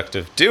byproduct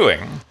of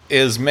doing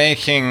is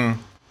making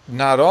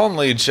not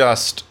only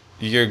just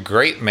your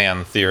great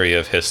man theory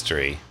of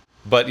history,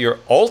 but your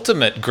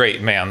ultimate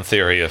great man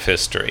theory of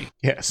history.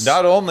 Yes.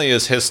 Not only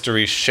is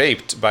history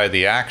shaped by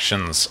the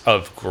actions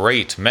of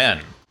great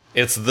men,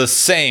 it's the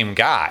same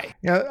guy.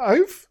 Yeah,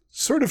 I've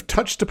sort of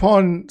touched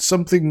upon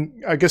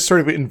something, I guess,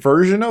 sort of an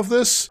inversion of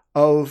this,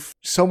 of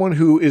someone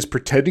who is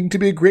pretending to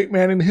be a great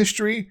man in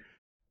history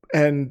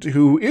and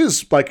who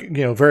is, like,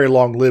 very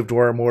long-lived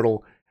or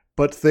immortal,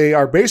 but they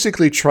are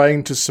basically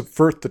trying to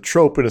subvert the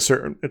trope to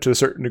a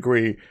certain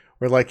degree.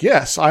 We're like,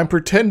 yes, I'm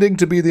pretending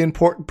to be the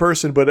important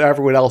person, but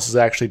everyone else is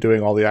actually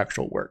doing all the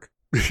actual work.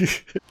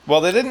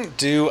 Well, they didn't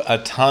do a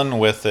ton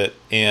with it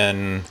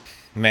in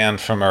Man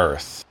from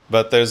Earth,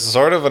 but there's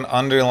sort of an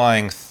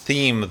underlying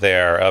theme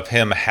there of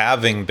him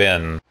having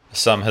been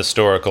some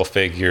historical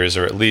figures,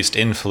 or at least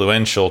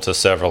influential to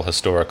several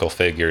historical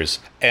figures,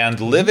 and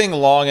living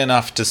long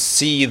enough to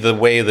see the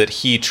way that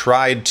he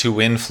tried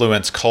to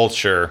influence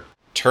culture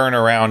turn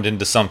around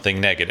into something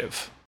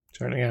negative.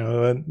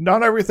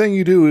 Not everything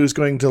you do is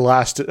going to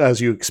last as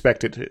you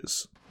expect it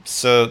is.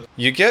 So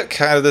you get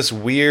kind of this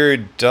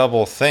weird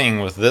double thing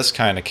with this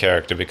kind of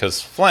character,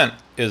 because Flint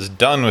is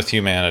done with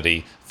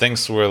humanity,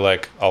 thinks we're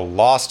like a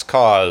lost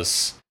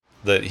cause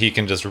that he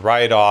can just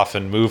write off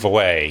and move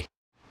away.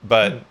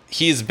 But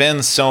he's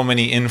been so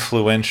many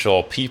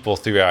influential people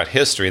throughout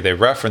history. They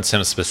reference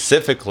him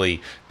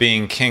specifically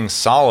being King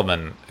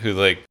Solomon,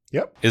 who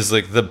is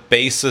like the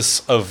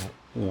basis of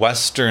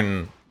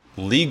Western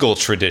legal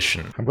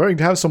tradition. I'm going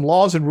to have some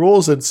laws and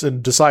rules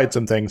and decide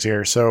some things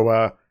here.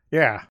 So,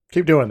 yeah,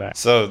 keep doing that.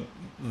 So,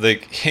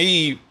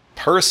 he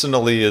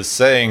personally is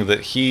saying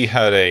that he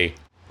had a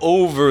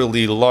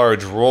overly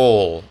large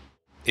role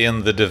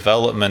in the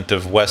development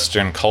of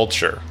Western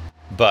culture,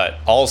 but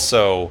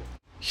also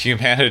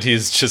humanity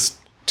is just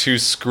too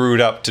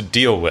screwed up to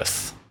deal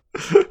with.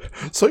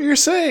 So you're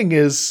saying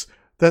is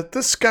that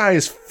this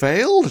guy's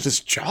failed at his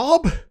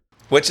job?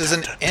 Which is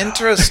an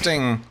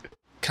interesting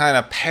kind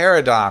of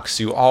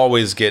paradox you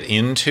always get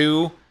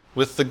into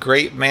with the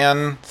great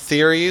man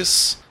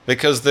theories,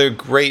 because they're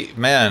great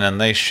men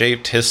and they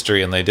shaped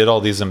history and they did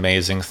all these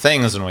amazing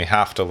things, and we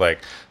have to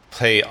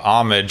pay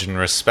homage and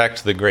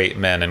respect the great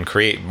men and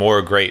create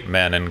more great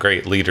men and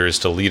great leaders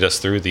to lead us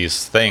through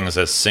these things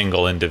as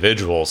single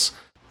individuals.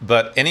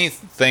 But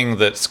anything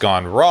that's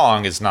gone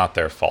wrong is not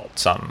their fault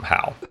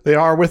somehow. They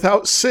are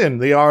without sin.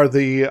 They are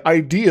the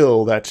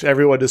ideal that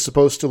everyone is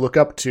supposed to look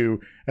up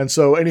to. And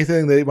so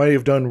anything they might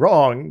have done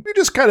wrong, you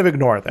just kind of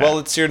ignore that. Well,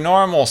 it's your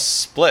normal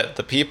split.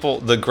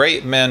 The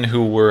great men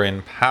who were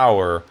in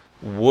power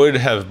would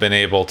have been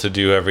able to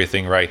do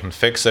everything right and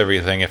fix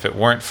everything if it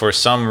weren't for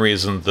some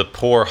reason the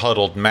poor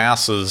huddled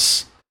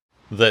masses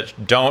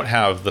that don't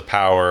have the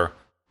power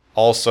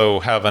also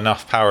have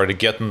enough power to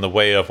get in the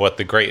way of what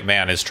the great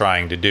man is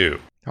trying to do.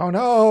 Oh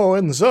no,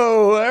 and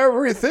so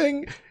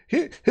everything,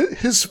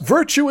 his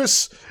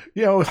virtuous,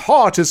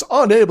 heart is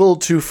unable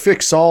to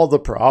fix all the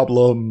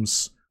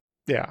problems.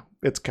 Yeah,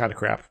 it's kind of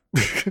crap.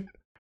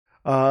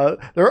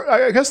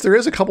 I guess there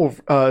is a couple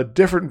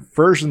different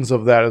versions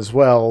of that as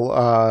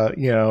well,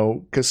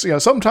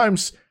 because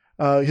sometimes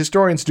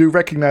historians do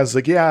recognize,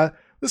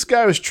 this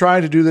guy was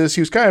trying to do this.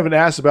 He was kind of an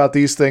ass about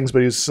these things, but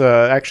he was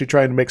actually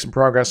trying to make some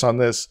progress on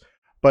this.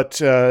 But,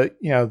 that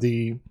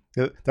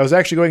was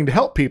actually going to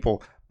help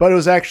people. But it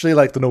was actually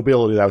the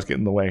nobility that was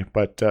getting in the way.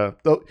 But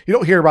you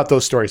don't hear about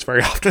those stories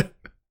very often.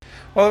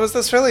 Well, it was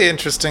this really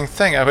interesting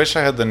thing. I wish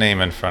I had the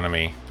name in front of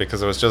me,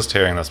 because I was just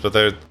hearing this. But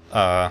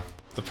the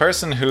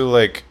person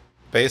who,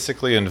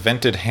 basically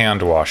invented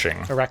hand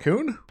washing. A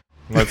raccoon?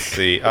 Let's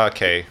see.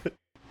 Okay.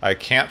 I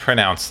can't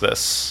pronounce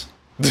this.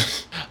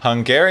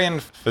 Hungarian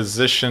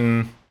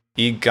physician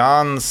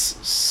Egon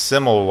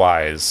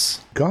Semmelweis.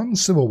 Egon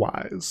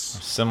Semmelweis.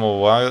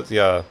 Semmelweis,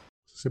 yeah.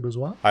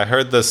 Semmelweis? I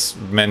heard this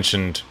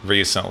mentioned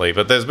recently,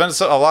 but there's been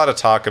a lot of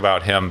talk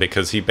about him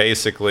because he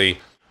basically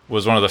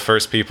was one of the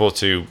first people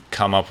to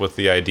come up with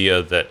the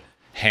idea that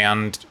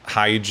hand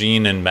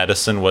hygiene in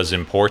medicine was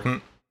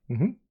important.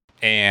 Mm-hmm.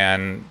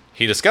 And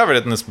he discovered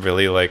it in this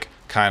really,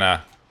 kind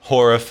of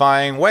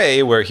horrifying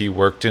way where he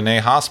worked in a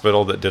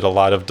hospital that did a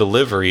lot of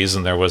deliveries,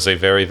 and there was a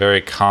very,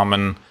 very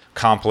common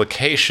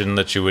complication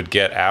that you would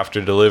get after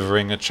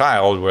delivering a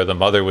child where the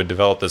mother would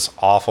develop this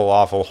awful,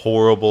 awful,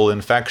 horrible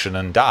infection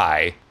and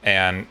die.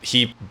 And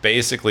he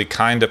basically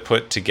kind of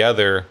put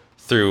together,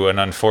 through an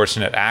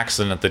unfortunate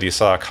accident that he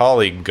saw a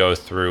colleague go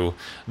through,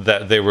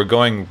 that they were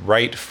going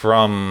right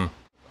from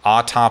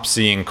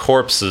autopsying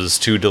corpses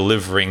to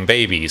delivering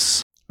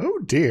babies. Oh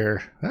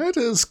dear, that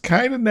is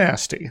kind of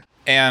nasty.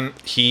 And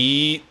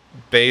he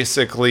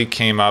basically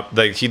came up,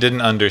 he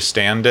didn't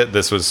understand it.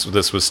 This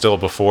was still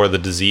before the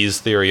disease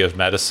theory of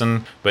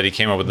medicine, but he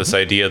came up with this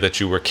idea that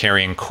you were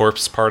carrying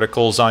corpse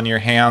particles on your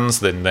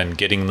hands, then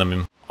getting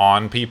them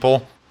on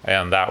people,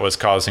 and that was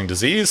causing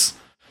disease.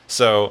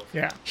 So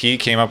he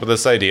came up with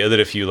this idea that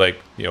if you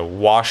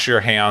wash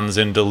your hands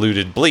in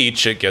diluted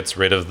bleach, it gets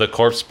rid of the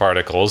corpse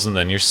particles, and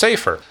then you're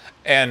safer.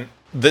 And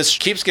this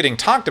keeps getting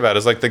talked about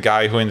as the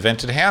guy who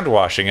invented hand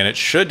washing, and it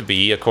should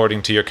be,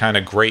 according to your kind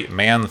of great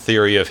man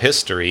theory of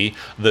history,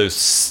 the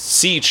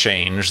sea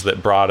change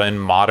that brought in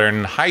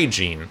modern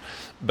hygiene.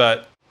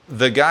 But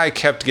the guy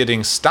kept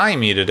getting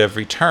stymied at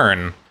every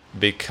turn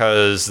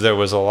because there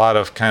was a lot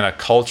of kind of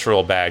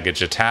cultural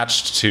baggage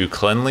attached to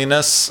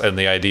cleanliness and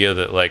the idea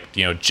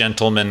that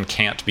gentlemen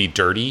can't be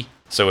dirty.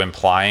 So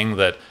implying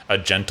that a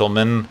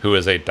gentleman who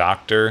is a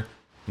doctor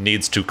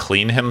needs to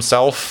clean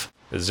himself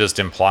is just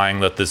implying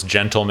that this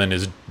gentleman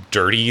is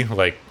dirty,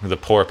 like the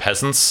poor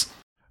peasants.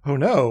 Oh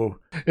no,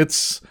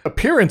 its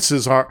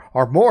appearances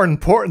are more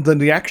important than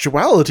the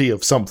actuality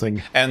of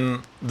something.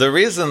 And the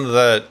reason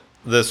that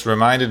this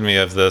reminded me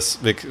of this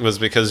was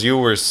because you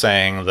were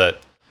saying that,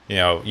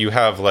 you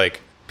have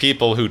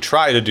people who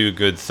try to do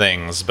good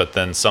things, but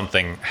then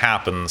something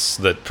happens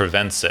that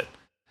prevents it.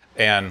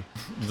 And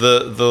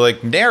the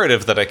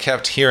narrative that I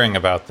kept hearing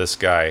about this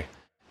guy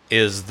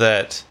is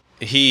that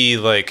he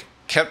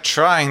kept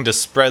trying to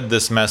spread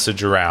this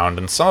message around,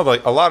 and some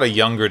of a lot of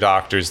younger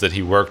doctors that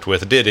he worked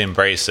with did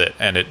embrace it,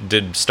 and it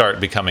did start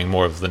becoming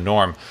more of the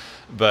norm.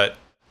 but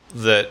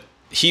that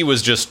he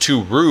was just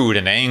too rude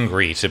and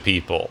angry to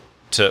people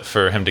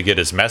for him to get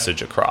his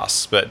message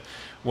across. But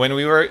when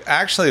we were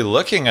actually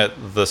looking at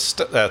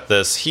at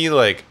this, he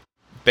like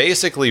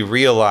basically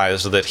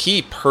realized that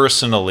he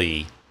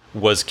personally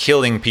was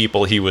killing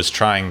people he was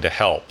trying to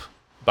help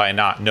by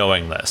not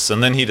knowing this.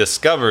 And then he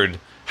discovered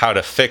how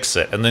to fix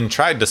it and then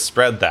tried to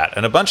spread that.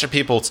 And a bunch of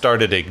people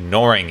started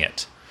ignoring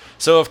it.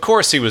 So of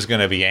course he was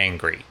going to be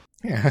angry.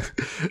 Yeah.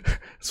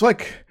 It's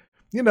like,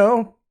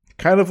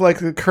 kind of like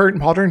the current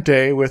modern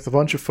day with a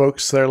bunch of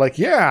folks that are like,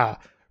 yeah,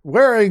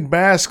 wearing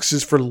masks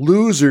is for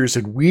losers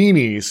and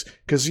weenies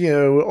because,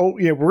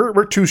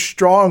 we're too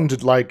strong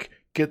to like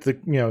get the,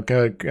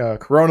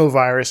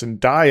 coronavirus and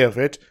die of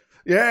it.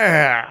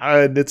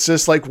 Yeah. And it's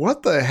just like,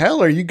 what the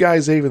hell are you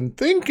guys even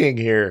thinking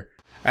here?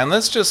 And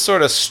this just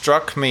sort of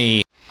struck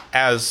me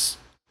as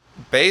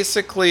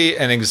basically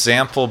an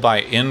example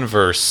by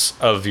inverse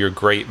of your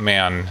great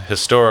man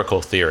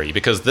historical theory,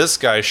 because this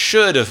guy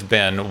should have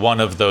been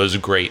one of those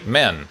great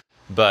men,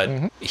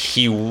 but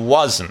he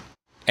wasn't.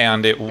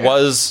 And it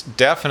was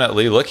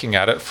definitely, looking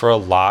at it, for a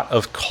lot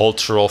of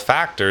cultural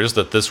factors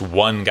that this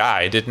one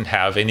guy didn't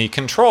have any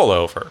control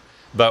over.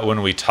 But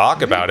when we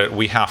talk about it,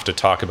 we have to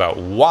talk about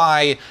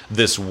why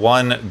this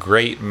one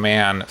great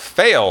man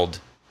failed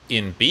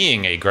in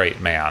being a great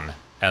man.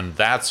 And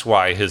that's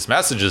why his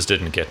messages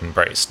didn't get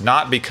embraced.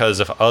 Not because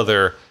of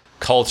other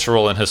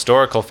cultural and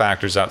historical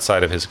factors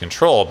outside of his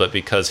control, but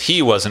because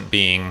he wasn't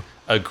being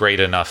a great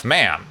enough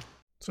man.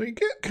 So you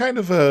get kind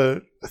of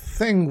a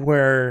thing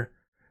where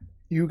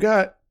you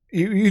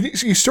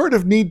sort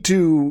of need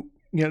to,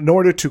 in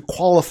order to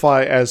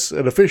qualify as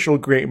an official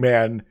great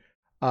man,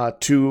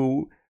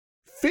 to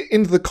fit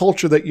into the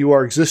culture that you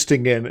are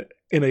existing in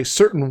a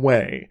certain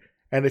way.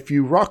 And if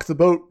you rock the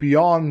boat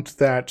beyond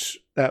that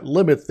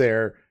limit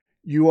there,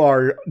 you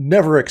are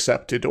never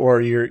accepted,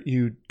 or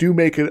you do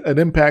make an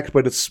impact,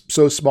 but it's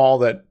so small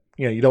that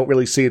you don't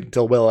really see it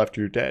until well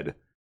after you're dead,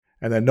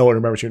 and then no one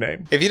remembers your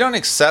name. If you don't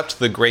accept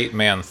the great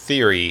man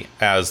theory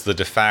as the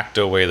de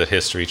facto way that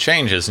history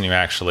changes, and you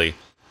actually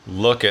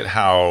look at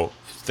how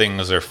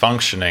things are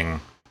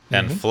functioning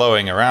and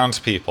flowing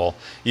around people,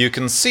 you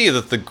can see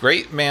that the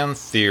great man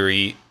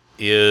theory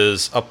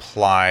is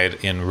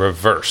applied in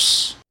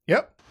reverse.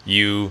 Yep.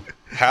 You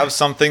have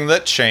something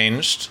that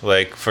changed,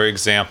 like, for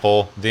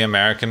example, the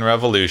American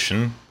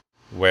Revolution,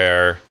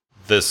 where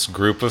this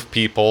group of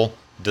people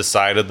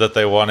decided that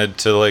they wanted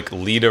to, like,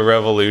 lead a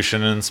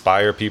revolution and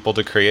inspire people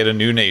to create a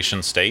new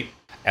nation state,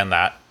 and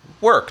that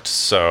worked.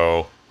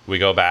 So we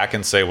go back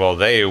and say, well,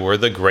 they were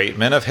the great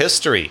men of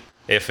history.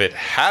 If it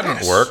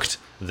hadn't worked,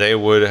 they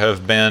would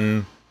have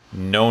been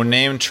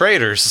no-name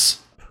traitors.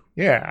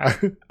 Yeah.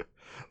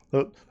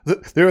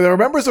 They were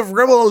members of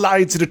Rebel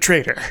Alliance and a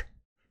traitor.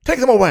 Take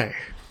them away.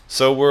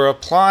 So we're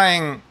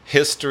applying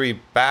history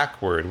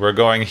backward. We're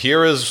going,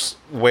 here is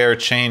where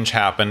change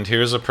happened.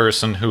 Here's a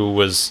person who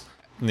was,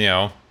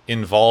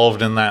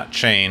 involved in that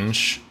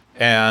change.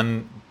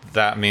 And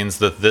that means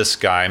that this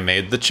guy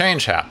made the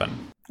change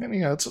happen. And,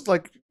 it's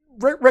like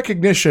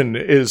recognition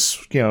is,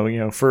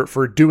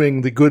 for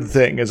doing the good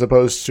thing, as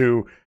opposed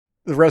to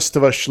the rest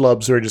of us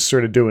schlubs who are just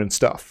sort of doing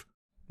stuff,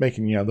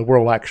 making, the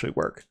world actually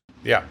work.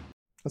 Yeah.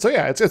 And so,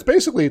 yeah, it's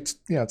basically, it's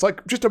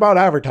like just about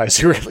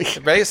advertising, really.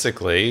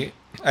 Basically.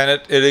 And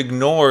it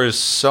ignores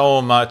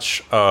so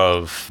much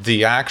of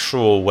the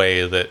actual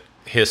way that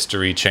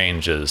history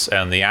changes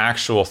and the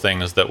actual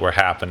things that were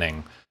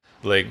happening.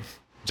 Like,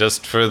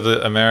 just for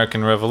the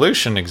American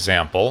Revolution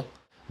example,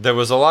 there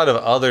was a lot of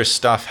other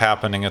stuff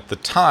happening at the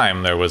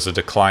time. There was a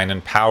decline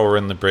in power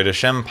in the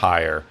British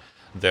Empire.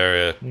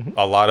 A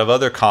lot of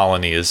other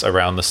colonies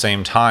around the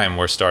same time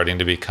were starting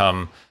to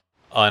become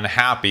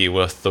unhappy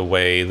with the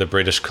way the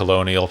British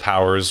colonial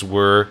powers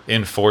were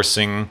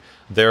enforcing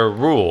their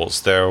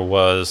rules. There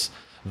was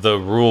the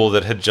rule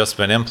that had just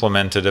been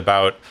implemented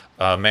about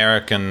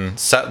American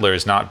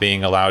settlers not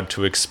being allowed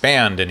to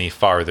expand any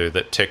farther,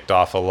 that ticked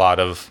off a lot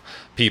of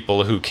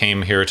people who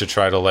came here to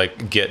try to,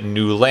 like, get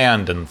new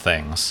land and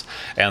things.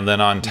 And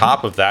then on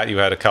top of that, you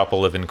had a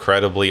couple of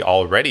incredibly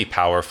already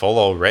powerful,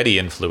 already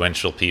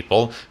influential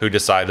people who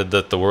decided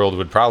that the world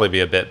would probably be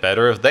a bit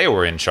better if they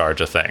were in charge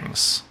of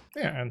things.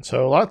 Yeah, and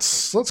so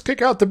let's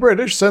kick out the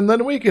British, and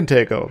then we can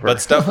take over.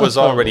 But stuff was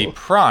already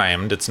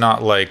primed. It's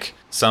not like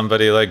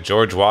somebody like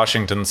George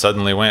Washington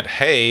suddenly went,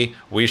 hey,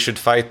 we should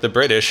fight the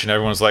British, and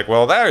everyone's like,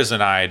 well, there's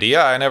an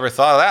idea. I never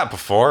thought of that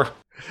before.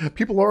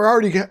 People are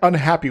already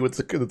unhappy with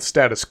the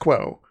status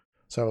quo,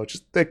 so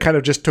they kind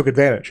of just took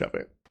advantage of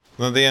it.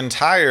 The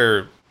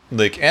entire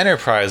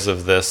enterprise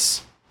of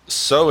this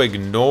so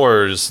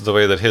ignores the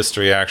way that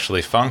history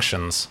actually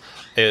functions.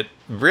 It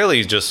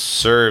really just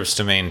serves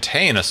to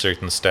maintain a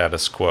certain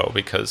status quo,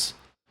 because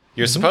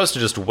you're supposed to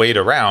just wait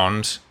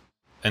around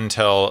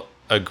until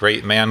a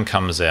great man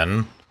comes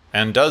in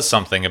and does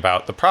something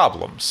about the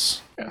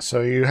problems. Yeah,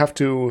 so you have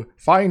to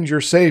find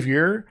your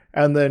savior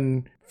and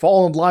then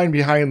fall in line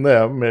behind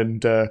them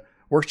and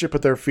worship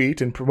at their feet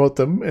and promote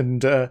them.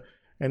 And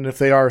if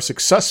they are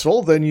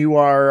successful, then you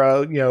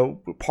are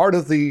part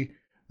of the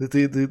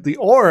the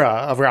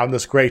aura around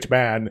this great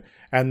man,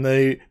 and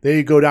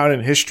they go down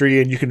in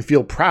history, and you can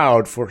feel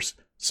proud for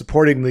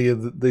supporting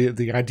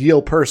the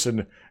ideal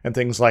person and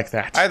things like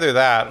that. Either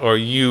that, or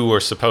you were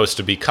supposed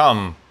to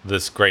become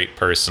this great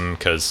person,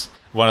 because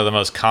one of the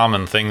most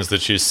common things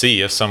that you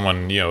see if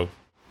someone,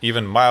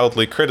 even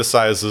mildly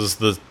criticizes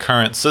the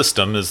current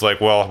system is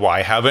like, well,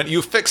 why haven't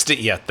you fixed it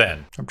yet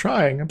then? I'm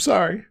trying. I'm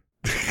sorry.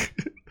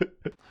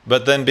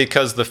 But then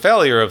because the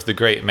failure of the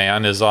great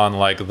man is on,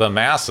 like, the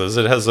masses,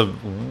 it has a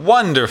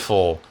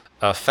wonderful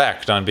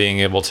effect on being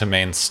able to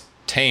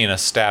maintain a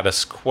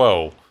status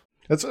quo.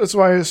 That's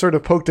why I sort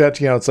of poked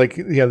at, it's like,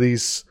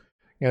 these...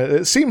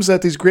 it seems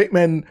that these great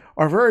men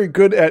are very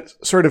good at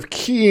sort of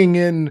keying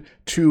in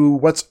to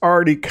what's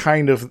already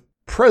kind of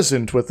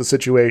present with the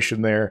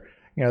situation there.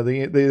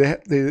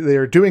 They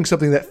are doing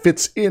something that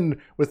fits in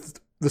with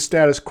the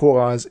status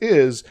quo as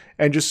is,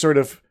 and just sort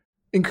of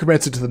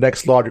increments it to the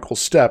next logical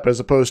step, as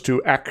opposed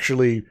to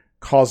actually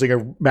causing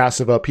a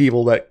massive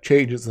upheaval that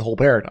changes the whole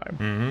paradigm.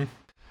 Mm-hmm.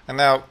 And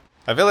now,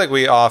 I feel like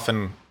we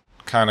often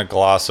kind of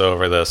gloss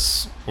over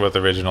this with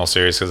original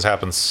series because it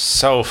happens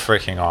so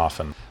freaking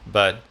often.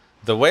 But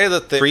the way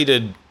that they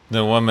treated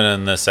the woman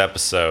in this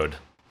episode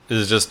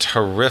is just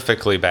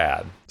horrifically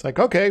bad. It's like,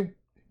 okay,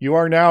 you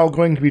are now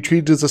going to be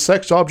treated as a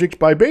sex object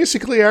by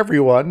basically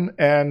everyone,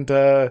 and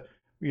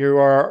you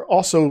are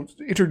also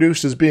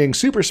introduced as being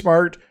super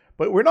smart,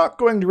 but we're not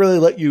going to really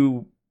let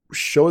you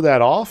show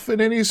that off in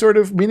any sort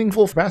of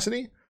meaningful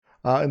capacity.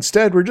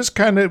 Instead, we're just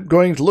kind of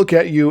going to look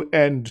at you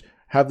and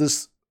have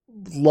this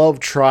love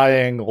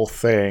triangle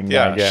thing.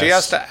 Yeah, I guess. She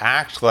has to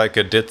act like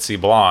a ditzy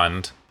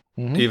blonde,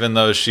 even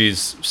though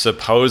she's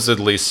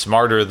supposedly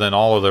smarter than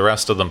all of the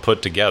rest of them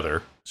put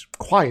together.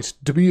 Quiet,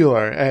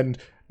 demure, and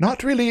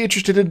not really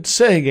interested in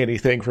saying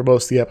anything for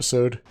most of the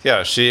episode.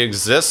 Yeah, she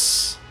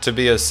exists to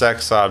be a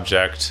sex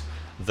object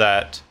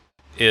that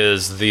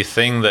is the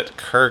thing that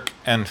Kirk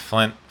and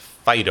Flint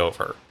fight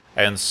over.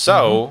 And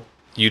so,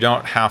 you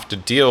don't have to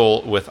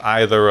deal with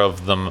either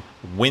of them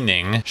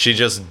winning. She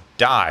just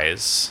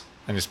dies.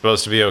 And you're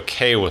supposed to be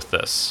okay with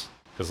this.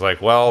 Because,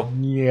 it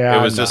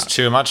was just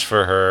too much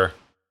for her.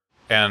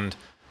 And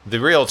the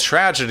real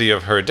tragedy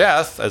of her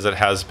death, as it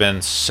has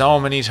been so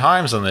many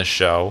times on this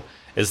show,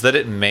 is that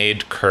it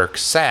made Kirk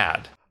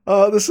sad.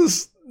 This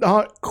is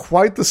not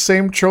quite the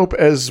same trope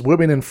as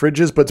women in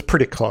fridges, but it's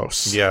pretty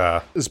close.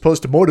 Yeah. As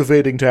opposed to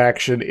motivating to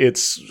action,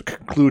 it's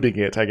concluding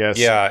it, I guess.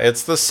 Yeah,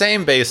 it's the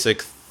same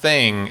basic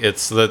thing.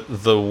 It's that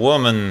the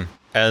woman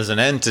as an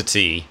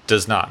entity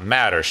does not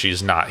matter.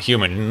 She's not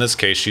human. In this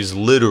case, she's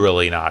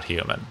literally not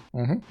human.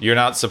 You're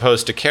not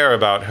supposed to care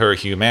about her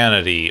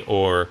humanity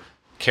or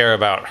care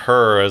about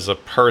her as a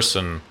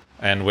person.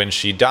 And when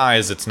she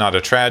dies, it's not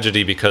a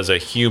tragedy because a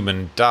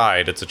human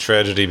died. It's a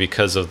tragedy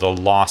because of the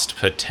lost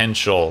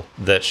potential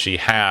that she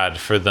had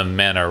for the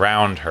men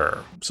around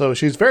her. So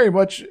she's very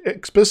much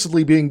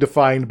explicitly being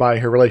defined by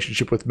her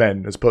relationship with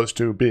men as opposed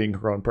to being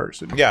her own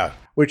person. Yeah.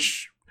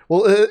 Which,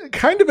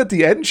 kind of at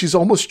the end, she's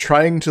almost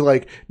trying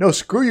to no,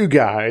 screw you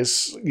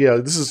guys.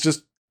 This is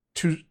just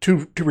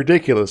too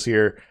ridiculous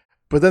here.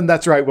 But then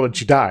that's right when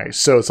she dies.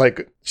 So it's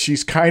like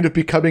she's kind of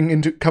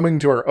coming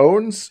to her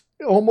own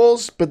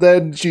almost, but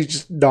then she's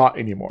just not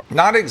anymore.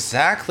 Not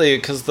exactly,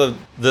 because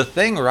the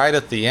thing right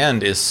at the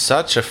end is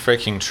such a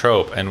freaking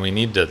trope, and we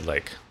need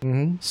to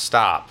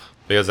stop.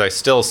 Because I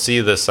still see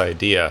this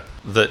idea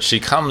that she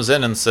comes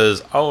in and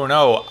says, oh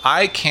no,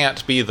 I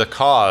can't be the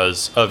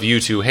cause of you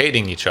two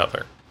hating each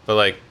other.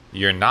 But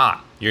you're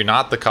not. You're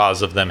not the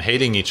cause of them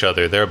hating each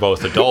other. They're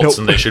both adults, Nope.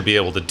 And they should be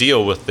able to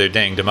deal with their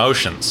danged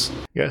emotions.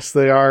 Yes,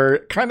 they are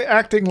kind of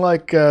acting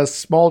like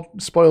small,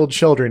 spoiled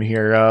children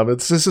here.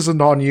 This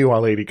isn't on you, my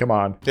lady. Come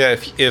on. Yeah,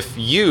 if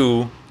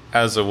you,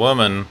 as a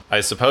woman,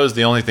 I suppose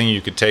the only thing you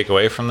could take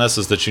away from this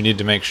is that you need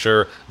to make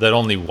sure that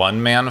only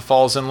one man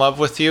falls in love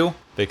with you,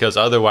 because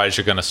otherwise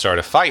you're going to start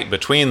a fight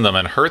between them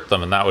and hurt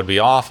them, and that would be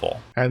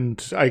awful.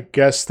 And I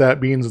guess that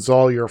means it's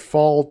all your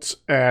fault,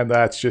 and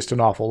that's just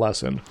an awful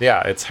lesson.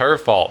 Yeah, it's her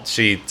fault.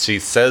 She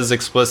says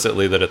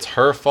explicitly that it's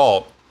her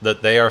fault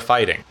that they are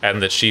fighting,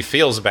 and that she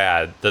feels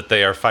bad that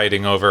they are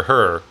fighting over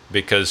her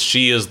because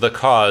she is the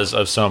cause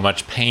of so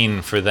much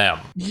pain for them.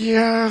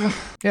 Yeah,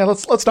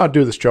 let's not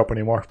do this trope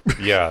anymore.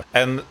 Yeah,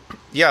 and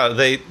yeah,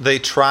 they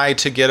try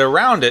to get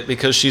around it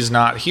because she's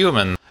not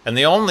human. And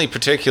the only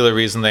particular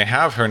reason they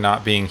have her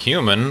not being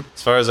human,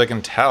 as far as I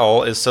can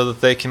tell, is so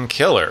that they can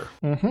kill her.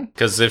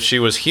 Because if she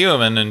was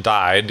human and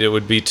died, it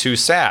would be too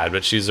sad.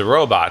 But she's a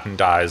robot and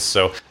dies.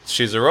 So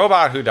she's a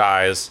robot who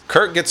dies.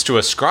 Kirk gets to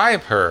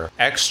ascribe her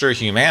extra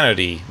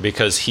humanity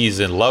because he's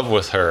in love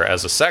with her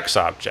as a sex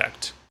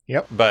object.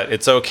 Yep. But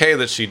it's okay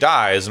that she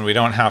dies, and we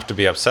don't have to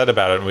be upset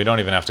about it, and we don't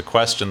even have to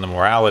question the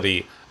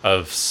morality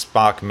of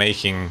Spock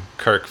making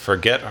Kirk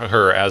forget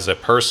her as a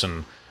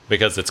person,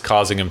 because it's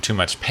causing him too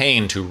much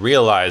pain to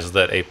realize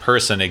that a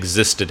person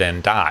existed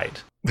and died.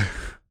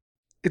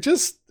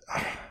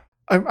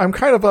 I'm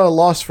kind of at a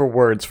loss for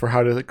words for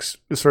how to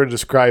sort of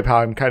describe how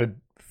I'm kind of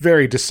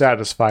very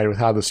dissatisfied with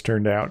how this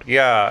turned out.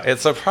 Yeah,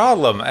 it's a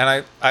problem,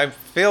 and I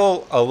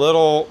feel a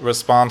little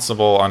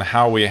responsible on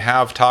how we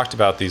have talked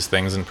about these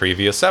things in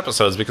previous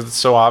episodes, because it's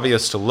so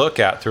obvious to look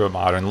at through a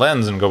modern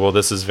lens and go, well,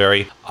 this is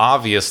very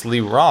obviously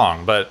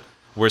wrong, but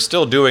we're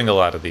still doing a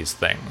lot of these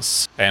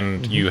things,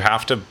 and you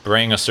have to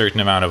bring a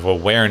certain amount of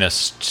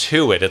awareness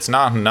to it. It's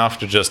not enough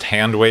to just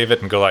hand wave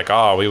it and go like,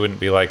 oh, we wouldn't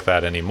be like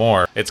that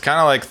anymore. It's kind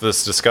of like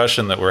this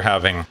discussion that we're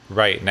having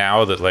right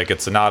now, that like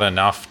it's not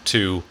enough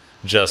to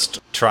just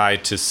try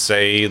to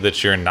say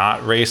that you're not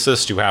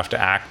racist. You have to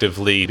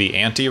actively be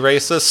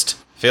anti-racist.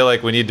 I feel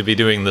like we need to be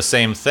doing the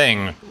same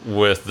thing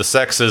with the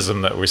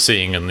sexism that we're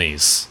seeing in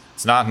these.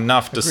 It's not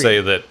enough to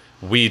say that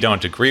we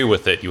don't agree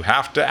with it. You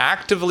have to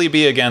actively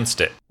be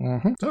against it.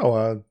 Mm-hmm.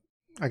 So,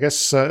 I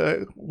guess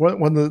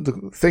one of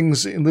the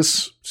things in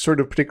this sort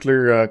of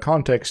particular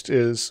context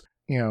is,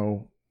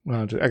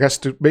 I guess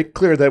to make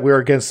clear that we're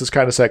against this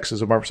kind of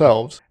sexism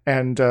ourselves.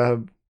 And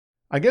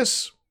I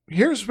guess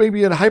here's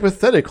maybe a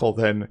hypothetical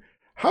then.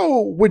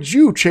 How would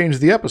you change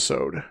the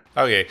episode?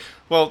 Okay,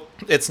 well,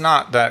 it's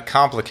not that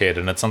complicated,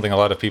 and it's something a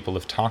lot of people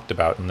have talked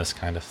about in this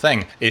kind of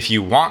thing. If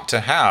you want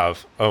to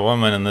have a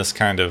woman in this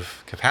kind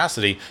of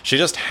capacity, she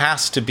just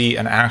has to be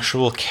an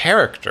actual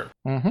character.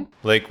 Mm-hmm.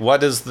 Like,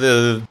 what is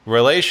the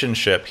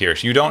relationship here?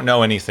 You don't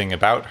know anything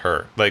about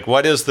her. Like,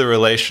 what is the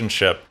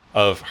relationship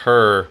of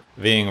her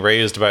being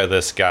raised by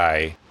this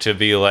guy to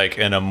be like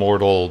an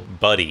immortal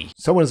buddy?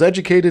 Someone's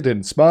educated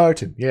and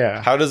smart, and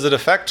yeah. How does it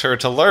affect her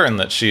to learn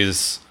that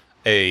she's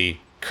a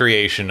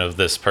creation of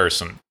this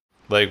person?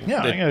 Like,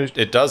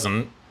 it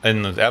doesn't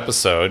in the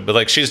episode, but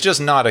like, she's just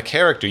not a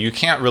character. You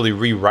can't really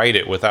rewrite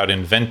it without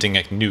inventing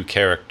a new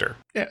character.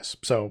 Yes,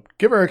 so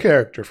give her a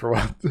character for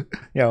what,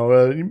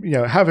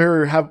 have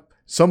her have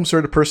some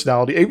sort of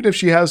personality, even if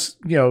she has,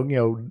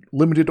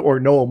 limited or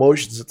no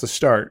emotions at the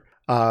start.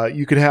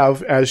 You could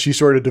have, as she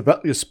sort of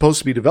is supposed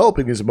to be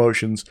developing his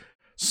emotions,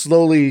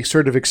 slowly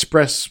sort of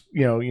express,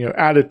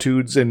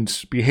 attitudes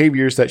and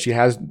behaviors that she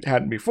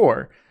hadn't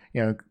before.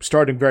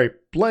 Starting very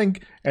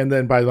blank, and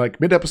then by like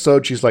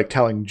mid-episode, she's like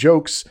telling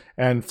jokes,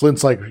 and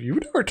Flint's like,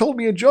 "You've never told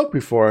me a joke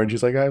before," and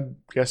she's like, "I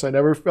guess I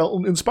never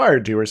felt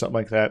inspired to," or something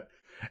like that.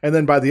 And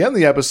then by the end of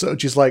the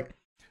episode, she's like,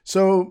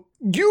 "So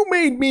you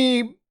made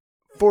me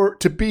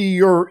to be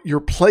your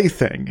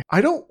plaything.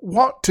 I don't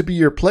want to be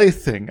your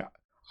plaything.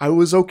 I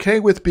was okay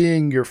with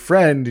being your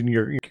friend and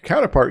your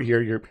counterpart here.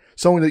 You're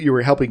someone that you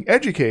were helping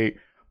educate,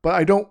 but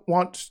I don't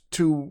want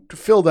to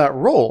fill that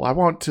role. I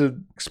want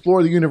to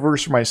explore the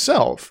universe for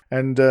myself."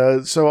 And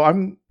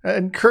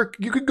and Kirk,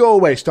 you could go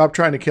away. Stop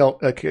trying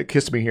to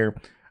kiss me here.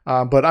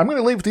 But I'm going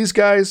to leave with these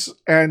guys,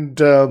 and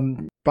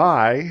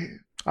bye.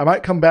 I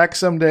might come back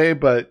someday,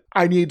 but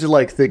I need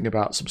to think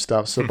about some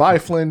stuff. So bye,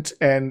 Flint,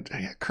 and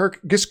Kirk,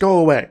 just go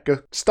away.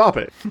 Stop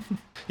it.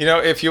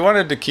 If you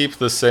wanted to keep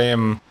the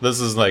same, this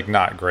is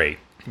not great,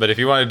 but if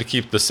you wanted to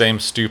keep the same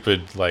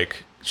stupid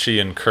she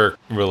and Kirk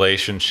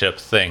relationship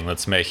thing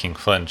that's making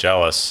Flint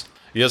jealous,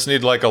 you just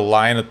need a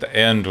line at the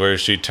end where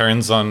she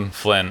turns on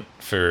Flint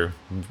for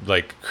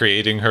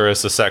creating her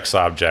as a sex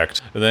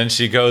object, and then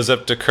she goes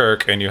up to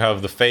Kirk and you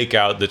have the fake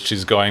out that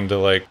she's going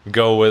to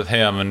go with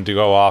him and to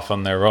go off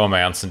on their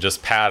romance and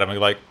just pat him and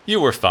be like,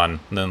 "You were fun,"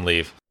 and then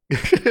leave.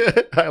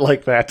 I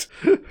like that.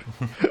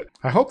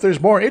 I hope there's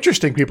more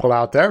interesting people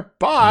out there.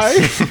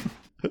 Bye.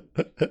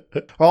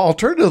 Well,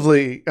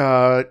 alternatively,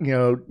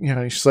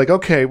 she's like,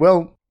 "Okay,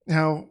 well,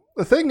 now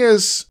the thing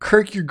is,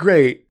 Kirk, you're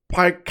great.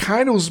 I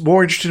kind of was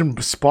more interested in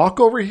Spock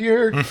over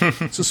here."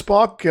 So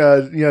Spock,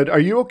 are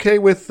you okay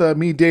with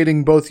me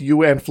dating both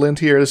you and Flint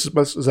here? Is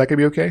that gonna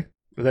be okay?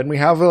 Then we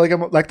have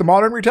like the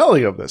modern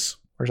retelling of this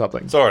or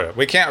something. Sort of.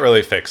 We can't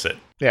really fix it.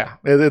 Yeah,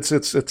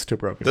 it's too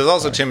broken. There's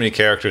also too many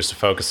characters to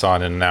focus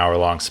on in an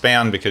hour-long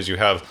span, because you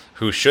have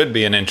who should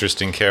be an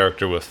interesting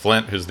character with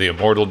Flint, who's the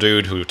immortal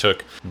dude who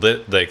took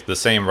the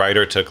same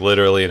writer took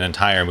literally an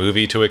entire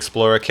movie to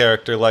explore a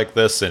character like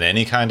this in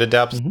any kind of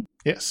depth. Mm-hmm.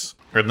 Yes.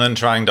 And then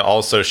trying to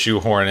also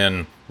shoehorn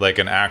in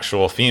an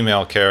actual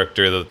female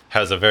character that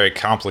has a very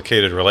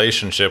complicated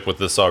relationship with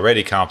this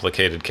already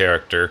complicated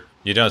character.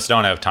 You just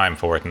don't have time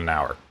for it in an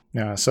hour.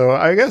 Yeah, so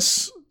I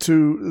guess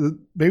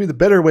maybe the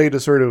better way to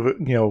sort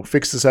of,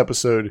 fix this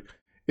episode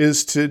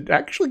is to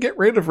actually get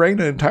rid of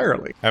Raina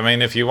entirely. I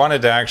mean, if you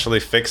wanted to actually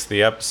fix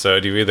the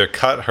episode, you either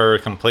cut her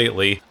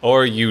completely,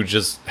 or you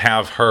just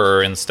have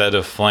her instead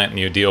of Flint and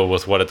you deal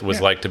with what it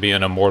was like to be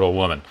an immortal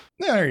woman.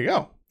 Yeah, there you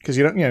go. Because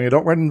you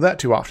don't run into that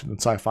too often in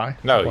sci-fi.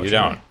 No, you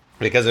don't.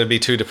 Because it'd be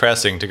too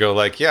depressing to go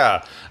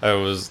I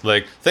was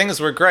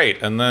things were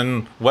great, and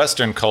then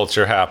Western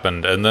culture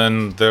happened, and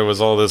then there was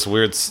all this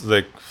weird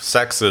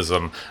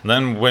sexism, and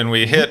then when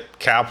we hit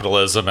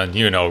capitalism and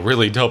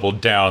really doubled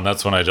down,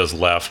 that's when I just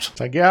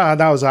left. It's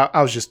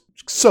I was just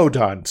so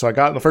done. So I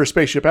got in the first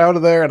spaceship out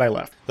of there and I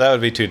left. That would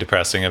be too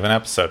depressing of an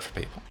episode for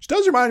people. Just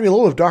does remind me a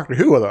little of Doctor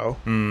Who, though.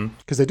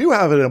 Because they do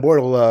have an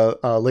immortal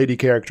lady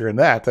character in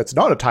that's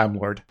not a Time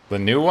Lord. The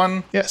new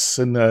one? Yes,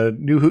 in the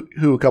new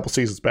Who a couple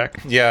seasons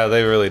back. Yeah,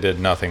 they really did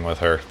nothing with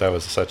her. That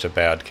was such a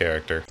bad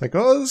character. It's like,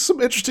 oh, there's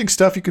some interesting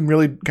stuff you can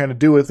really kind of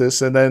do with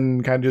this, and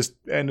then kind of just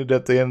ended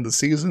at the end of the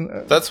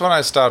season. That's when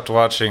I stopped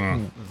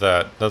watching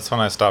that. That's when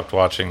I stopped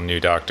watching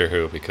New Doctor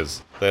Who,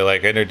 because they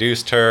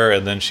introduced her,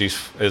 and then she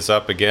is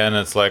up again.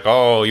 It's like,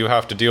 oh, you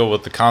have to deal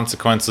with the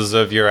consequences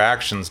of your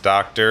actions,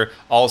 Doctor.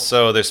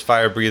 Also, there's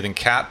fire-breathing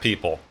cat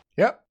people.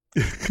 Yep.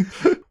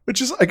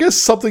 Which is, I guess,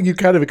 something you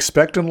kind of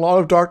expect in a lot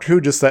of Doctor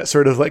Who, just that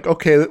sort of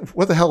okay,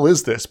 what the hell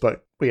is this?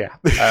 But yeah.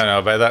 I don't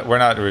know, by that, we're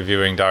not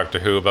reviewing Doctor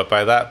Who, but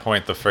by that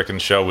point, the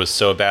frickin' show was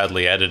so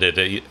badly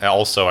edited,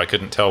 also, I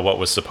couldn't tell what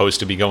was supposed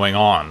to be going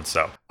on,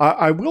 so.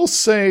 I will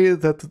say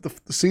that the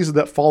season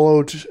that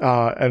followed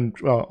and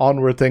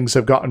onward, things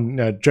have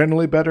gotten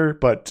generally better,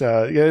 but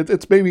yeah,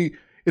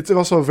 it's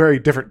also a very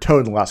different tone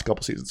in the last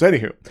couple seasons.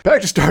 Anywho,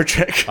 back to Star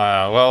Trek.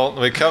 Well,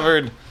 we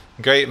covered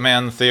Great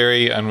Man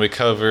Theory, and we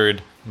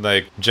covered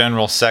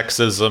general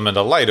sexism and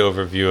a light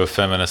overview of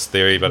feminist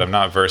theory, but I'm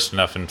not versed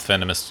enough in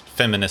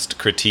feminist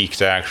critique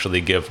to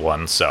actually give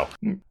one, so.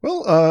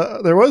 Well,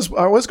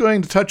 I was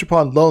going to touch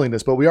upon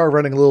loneliness, but we are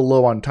running a little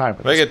low on time.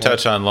 We could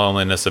touch on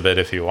loneliness a bit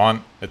if you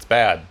want. It's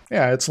bad.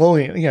 Yeah, it's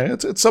lonely. Yeah,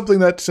 it's something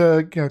that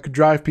could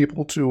drive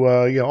people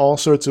to all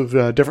sorts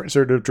of different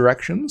sort of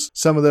directions.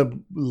 Some of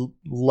them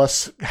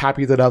less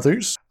happy than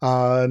others,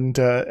 and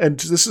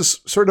this is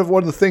sort of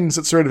one of the things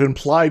that sort of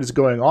implied is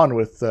going on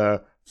with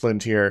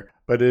Flint here.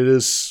 But it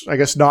is, I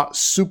guess, not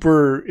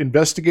super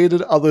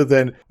investigated other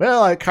than,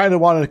 well, I kind of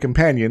wanted a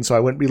companion, so I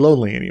wouldn't be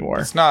lonely anymore.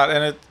 It's not,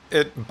 and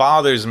it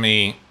bothers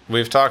me.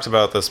 We've talked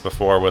about this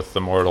before with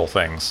the mortal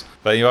things,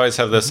 but you always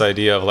have this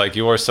idea of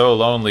you are so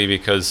lonely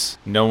because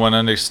no one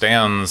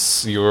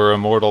understands your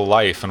immortal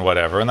life and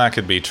whatever, and that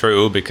could be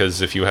true because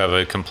if you have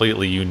a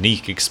completely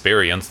unique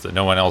experience that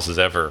no one else has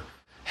ever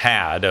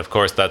had, of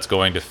course that's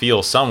going to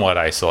feel somewhat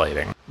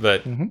isolating.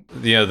 But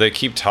they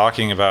keep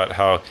talking about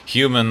how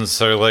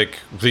humans are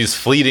these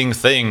fleeting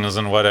things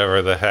and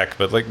whatever the heck,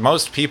 but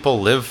most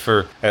people live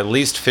for at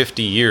least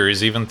 50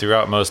 years even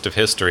throughout most of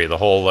history. The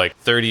whole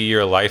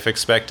 30-year life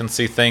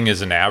expectancy thing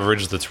is an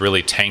average that's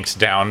really tanked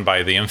down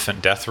by the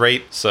infant death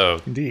rate.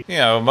 So indeed,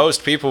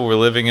 most people were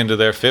living into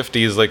their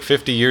 50s.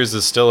 50 years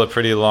is still a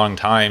pretty long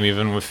time,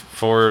 even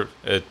for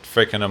a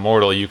freaking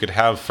immortal. You could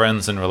have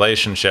friends and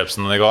relationships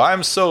and they go,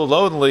 I'm so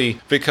lonely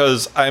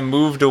because I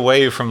moved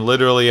away from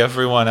literally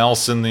everyone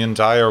else in the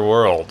entire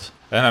world,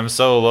 and I'm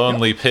so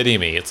lonely, yep. Pity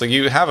me. It's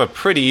you have a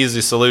pretty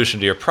easy solution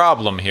to your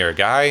problem here,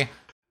 guy.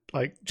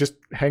 Just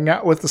hang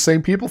out with the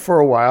same people for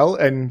a while,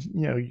 and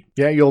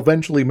you'll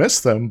eventually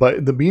miss them, but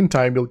in the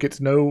meantime you'll get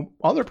to know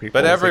other people.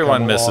 But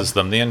everyone misses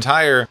them. The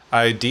entire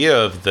idea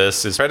of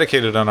this is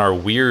predicated on our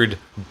weird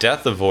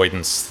death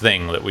avoidance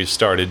thing that we've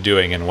started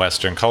doing in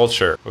Western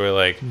culture.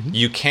 Where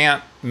you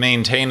can't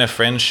maintain a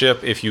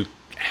friendship if you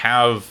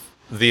have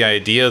the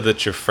idea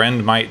that your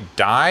friend might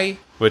die,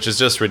 which is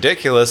just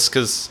ridiculous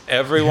because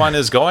everyone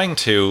is going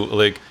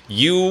to,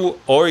 you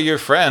or your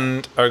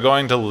friend are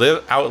going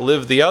to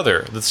outlive the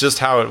other. That's just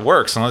how it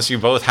works, unless you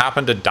both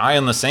happen to die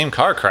in the same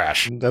car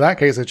crash. In that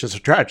case, it's just a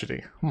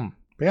tragedy.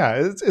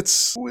 Yeah,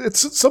 it's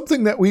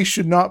something that we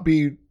should not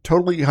be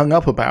totally hung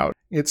up about.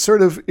 It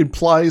sort of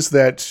implies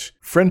that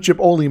friendship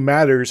only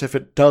matters if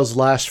it does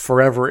last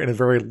forever in a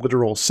very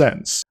literal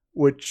sense,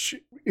 which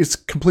is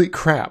complete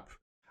crap.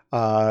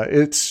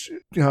 It's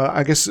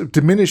I guess it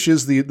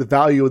diminishes the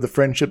value of the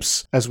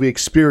friendships as we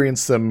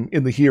experience them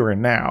in the here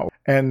and now,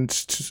 and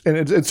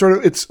it's sort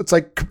of it's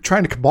like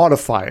trying to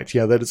commodify it.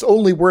 Yeah, that it's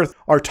only worth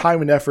our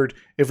time and effort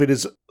if it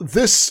is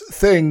this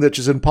thing that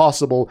is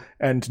impossible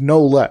and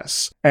no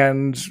less.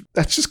 And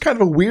that's just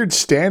kind of a weird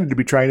standard to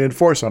be trying to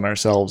enforce on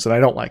ourselves, and I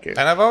don't like it.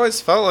 And I've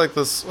always felt like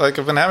this. I've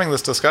been having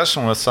this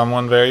discussion with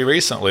someone very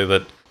recently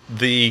that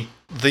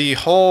the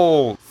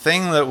whole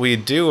thing that we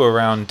do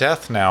around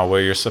death now, where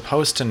you're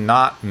supposed to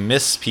not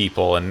miss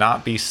people and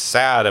not be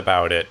sad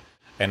about it,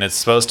 and it's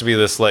supposed to be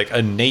this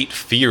innate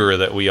fear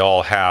that we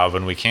all have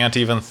and we can't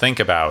even think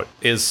about,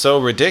 is so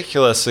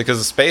ridiculous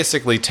because it's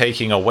basically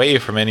taking away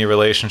from any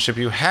relationship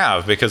you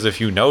have. Because if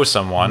you know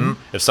someone,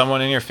 if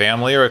someone in your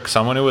family or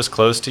someone who was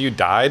close to you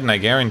died, and I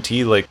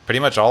guarantee pretty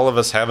much all of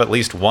us have at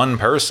least one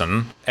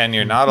person, and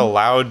you're not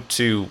allowed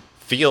to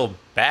feel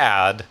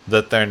bad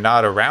that they're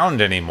not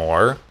around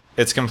anymore,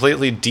 it's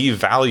completely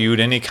devalued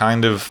any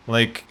kind of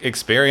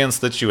experience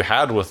that you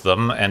had with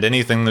them and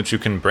anything that you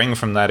can bring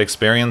from that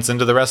experience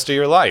into the rest of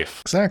your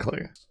life.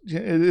 Exactly.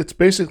 It's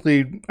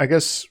basically, I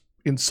guess,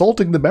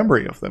 insulting the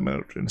memory of them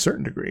in a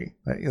certain degree.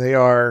 They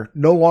are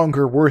no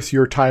longer worth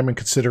your time and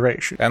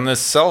consideration. And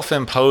this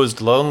self-imposed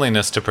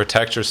loneliness to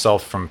protect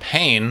yourself from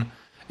pain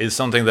is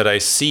something that I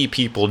see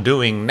people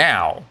doing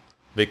now.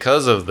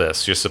 Because of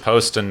this, you're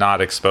supposed to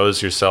not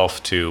expose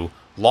yourself to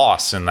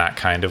loss in that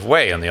kind of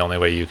way. And the only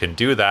way you can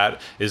do that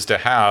is to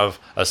have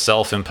a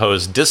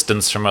self-imposed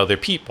distance from other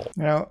people.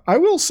 Now, I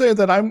will say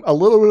that I'm a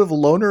little bit of a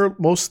loner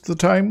most of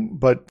the time,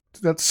 but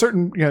that's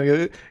certain,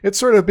 it's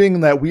sort of being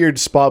in that weird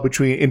spot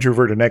between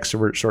introvert and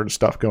extrovert sort of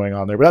stuff going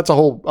on there. But that's a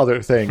whole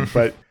other thing.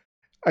 But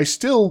I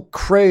still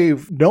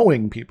crave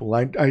knowing people.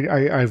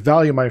 I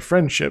value my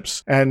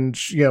friendships. And,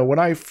 when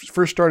I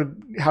first started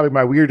having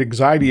my weird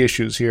anxiety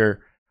issues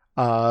here,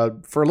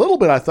 for a little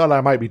bit, I thought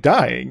I might be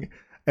dying.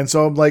 And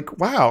so I'm like,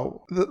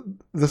 wow,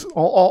 this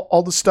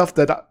all the stuff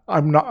that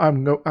I'm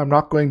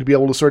not going to be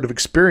able to sort of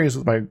experience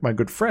with my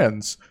good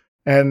friends.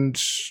 And,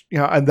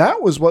 and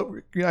that was what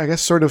I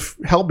guess sort of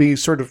helped me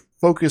sort of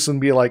focus and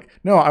be like,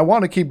 no, I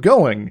want to keep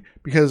going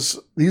because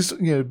these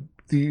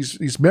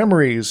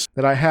memories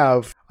that I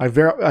have, I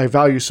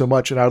value so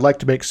much, and I'd like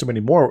to make so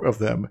many more of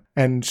them.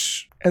 And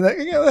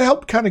that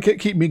helped kind of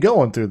keep me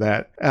going through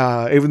that.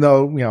 Even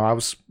though, I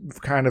was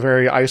kind of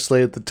very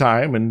isolated at the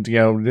time and,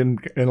 in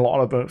a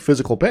lot of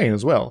physical pain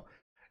as well.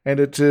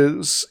 And it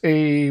is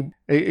a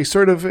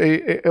sort of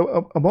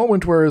a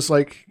moment where it's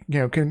like,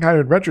 kind of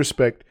in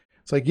retrospect,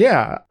 it's like,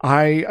 yeah,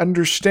 I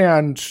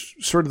understand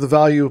sort of the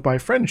value of my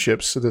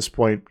friendships at this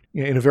point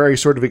in a very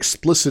sort of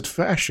explicit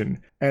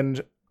fashion.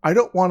 And I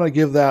don't want to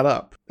give that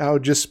up. That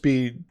would just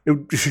be,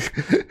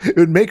 it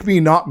would make me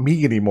not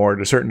me anymore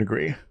to a certain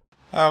degree.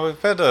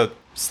 We've had a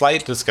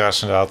slight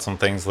discussion about some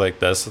things like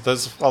this.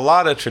 There's a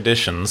lot of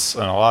traditions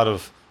and a lot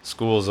of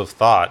schools of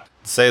thought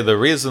say the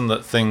reason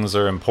that things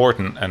are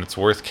important and it's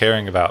worth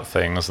caring about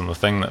things and the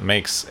thing that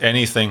makes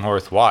anything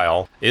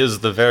worthwhile is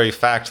the very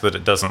fact that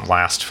it doesn't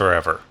last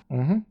forever.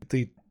 Mm-hmm.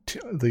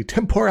 The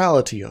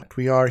temporality of it.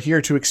 We are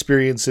here to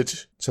experience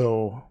it,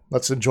 so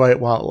let's enjoy it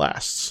while it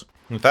lasts.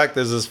 In fact,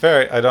 there's this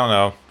I don't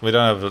know, we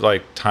don't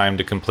have time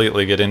to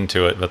completely get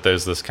into it, but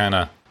there's this kind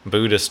of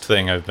Buddhist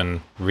thing I've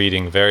been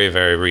reading very,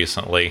 very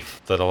recently,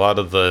 that a lot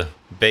of the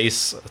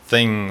base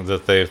thing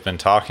that they've been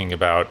talking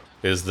about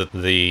is that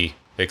the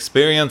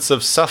experience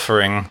of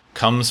suffering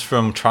comes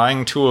from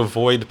trying to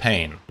avoid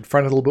pain.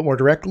 Confront it a little bit more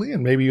directly,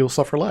 and maybe you'll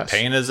suffer less.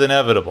 Pain is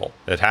inevitable.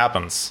 It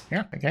happens.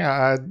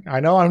 Yeah. I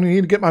know I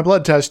need to get my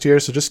blood test here,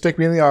 so just stick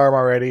me in the arm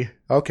already.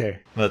 Okay.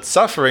 But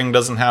suffering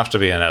doesn't have to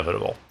be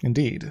inevitable.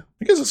 Indeed.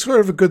 I guess it's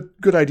sort of a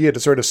good idea to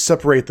sort of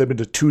separate them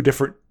into two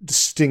different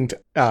distinct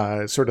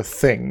sort of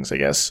things, I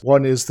guess.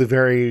 One is the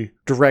very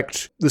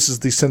direct, this is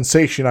the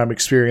sensation I'm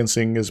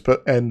experiencing,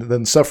 and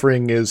then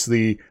suffering is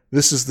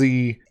this is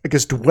the, I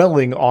guess,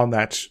 dwelling on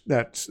that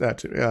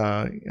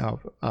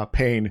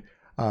pain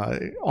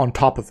on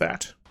top of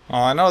that.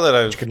 Well, I know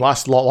that which can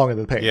last a lot longer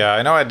than pain. Yeah,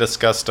 I know I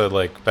discussed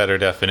a better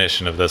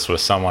definition of this with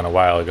someone a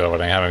while ago,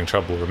 but I'm having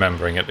trouble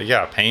remembering it. But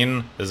yeah,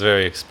 pain is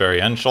very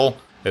experiential.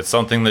 It's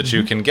something that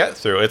you can get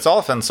through. It's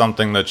often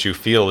something that you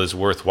feel is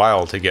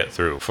worthwhile to get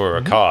through for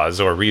a cause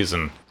or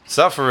reason.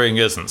 Suffering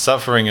isn't.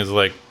 Suffering is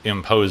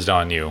imposed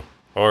on you,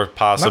 or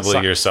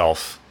possibly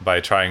yourself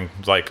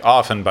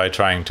often by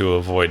trying to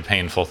avoid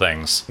painful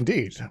things.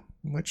 Indeed.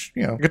 Which,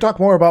 I could talk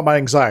more about my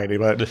anxiety,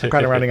 but I'm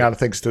kind of running out of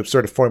things to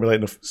sort of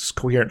formulate in a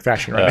coherent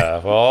fashion right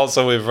now. Well,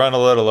 also, we've run a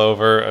little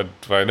over.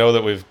 I know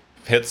that we've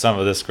hit some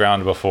of this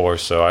ground before,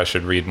 so I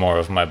should read more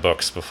of my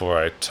books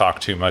before I talk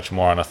too much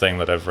more on a thing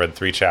that I've read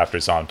 3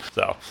 chapters on.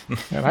 So,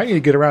 and I need to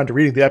get around to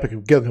reading the Epic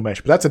of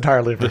Gilgamesh, but that's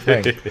entirely a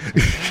different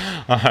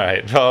thing. All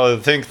right. Well, I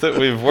think that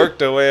we've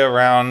worked our way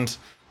around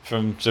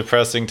from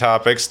depressing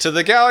topics to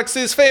the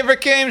galaxy's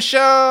favorite game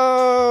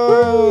show!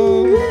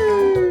 Woo!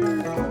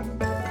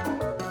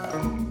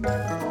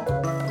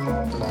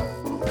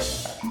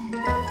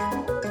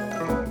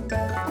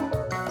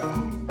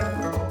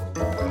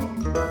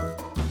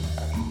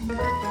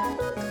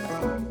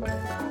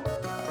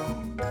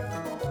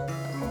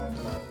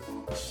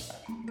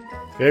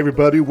 Hey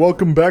everybody,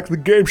 welcome back to the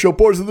game show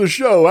portion of the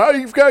show. How are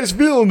you guys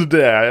feeling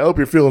today? I hope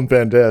you're feeling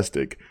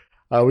fantastic.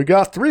 We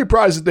got 3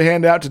 prizes to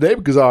hand out today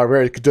because our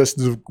various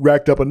contestants have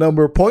racked up a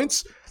number of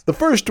points. The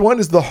first one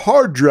is the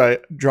hard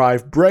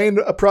drive brain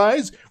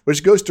prize,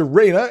 which goes to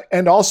Raina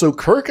and also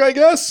Kirk, I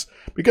guess,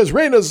 because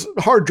Raina's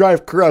hard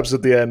drive corrupts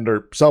at the end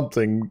or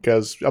something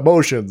because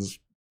emotions.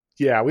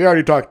 Yeah, we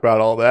already talked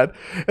about all that.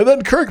 And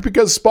then Kirk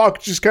because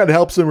Spock just kind of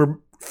helps him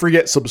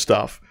forget some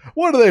stuff.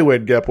 What do they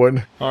win,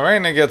 Gepwin? Well,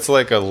 Raina gets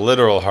a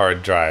literal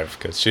hard drive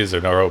because she's a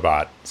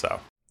robot,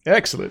 so.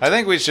 Excellent. I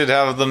think we should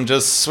have them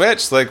just switch.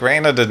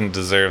 Raina didn't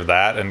deserve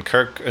that, and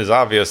Kirk is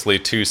obviously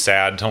too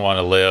sad to want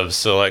to live,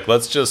 so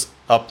let's just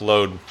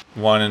upload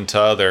one into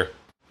other.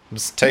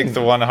 Just take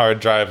the one hard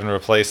drive and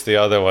replace the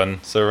other one,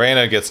 so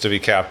Raina gets to be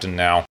captain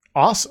now.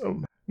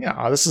 Awesome.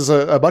 Yeah, this is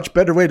a much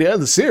better way to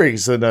end the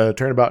series than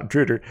Turnabout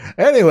Intruder.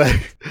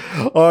 Anyway,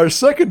 our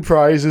second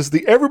prize is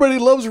the Everybody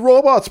Loves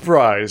Robots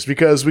prize,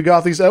 because we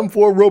got these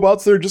M4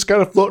 robots that are just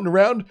kind of floating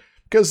around,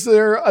 because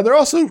they're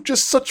also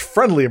just such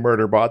friendly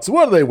murder bots.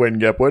 What do they win,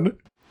 Gepwin?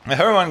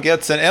 Everyone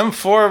gets an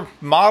M4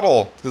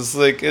 model, because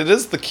it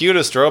is the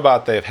cutest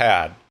robot they've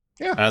had.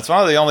 Yeah. And it's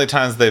one of the only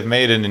times they've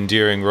made an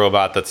endearing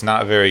robot that's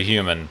not very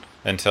human,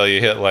 until you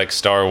hit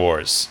Star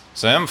Wars.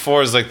 So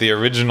M4 is the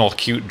original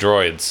cute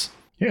droids.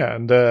 Yeah,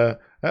 and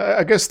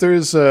I guess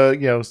there's,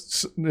 like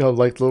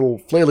little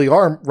flaily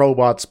arm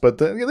robots, but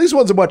these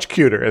ones are much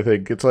cuter, I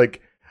think. It's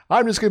like,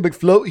 I'm just going to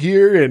float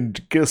here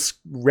and just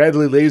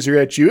randomly laser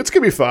at you. It's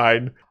going to be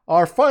fine.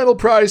 Our final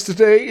prize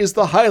today is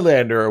the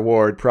Highlander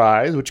Award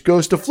prize, which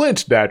goes to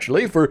Flint,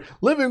 naturally, for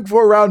living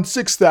for around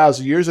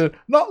 6,000 years and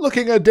not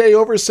looking a day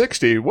over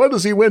 60. What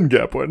does he win,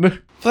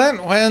 Gepwin?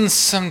 Flint wins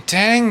some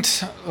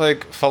danged,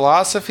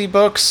 philosophy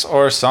books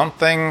or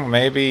something.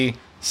 Maybe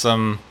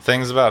some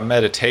things about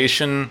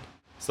meditation.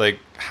 It's like,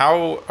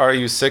 how are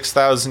you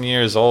 6,000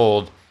 years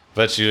old,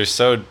 but you're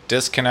so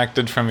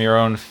disconnected from your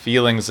own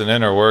feelings and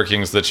inner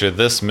workings that you're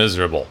this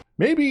miserable?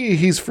 Maybe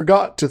he's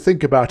forgot to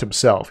think about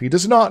himself. He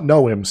does not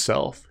know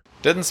himself.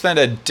 Didn't spend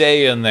a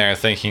day in there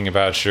thinking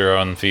about your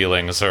own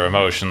feelings or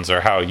emotions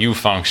or how you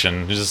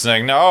function. Just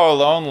saying, no,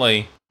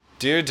 lonely.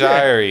 Dear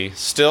diary,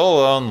 still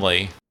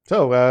lonely.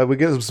 So, we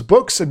get some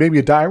books and maybe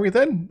a diary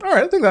then? All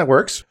right, I think that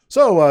works.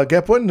 So,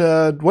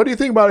 Gepwin, what do you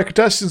think about our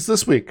contestants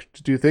this week?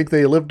 Do you think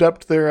they lived up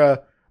to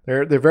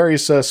their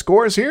various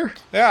scores here?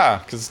 Yeah,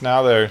 because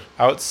now they're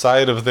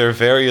outside of their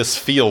various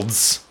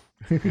fields.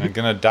 They're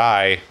gonna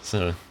die.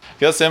 So I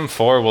guess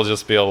M4 will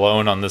just be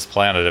alone on this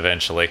planet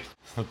eventually.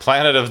 The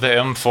planet of the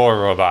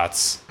M4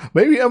 robots.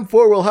 Maybe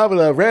M4 will have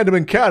a random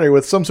encounter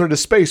with some sort of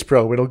space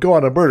probe and it'll go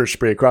on a murder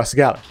spree across the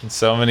galaxy. In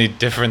so many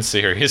different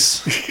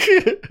series.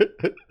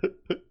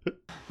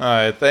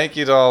 Alright, thank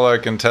you to all our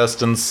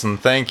contestants, and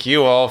thank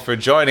you all for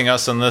joining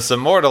us on this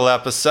immortal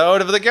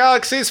episode of the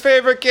Galaxy's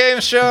Favorite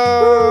Game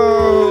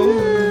Show!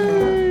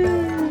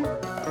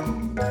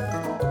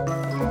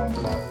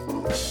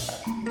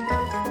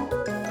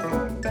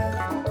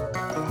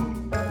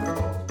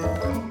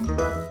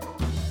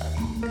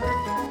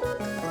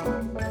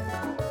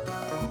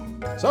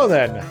 So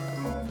then,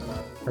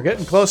 we're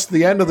getting close to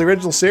the end of the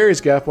original series,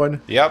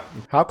 Gepwin. Yep.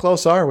 How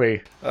close are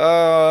we?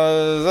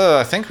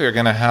 I think we're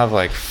gonna have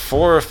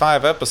 4 or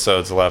 5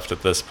 episodes left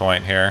at this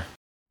point here.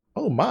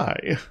 Oh my.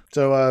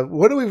 So,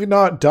 what have we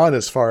not done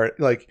as far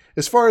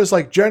as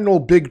general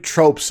big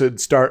tropes in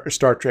Star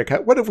Trek?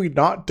 What have we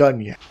not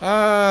done yet?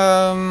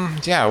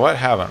 Yeah, what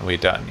haven't we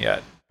done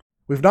yet?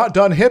 We've not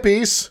done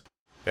hippies.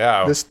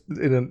 Yeah. This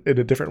in a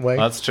different way.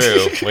 That's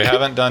true. We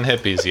haven't done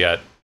hippies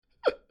yet.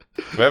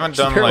 We haven't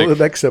done the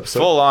next episode.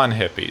 Full-on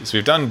hippies.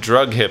 We've done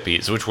drug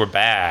hippies, which were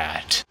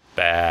bad.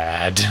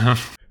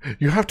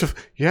 You have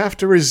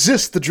to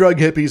resist the drug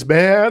hippies,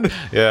 man.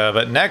 Yeah,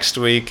 but next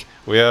week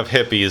we have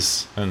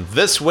hippies and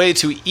This Way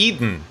to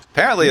Eden.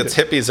 Apparently it's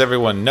hippies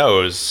everyone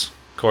knows,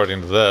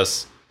 according to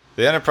this.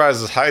 The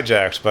Enterprise is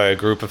hijacked by a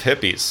group of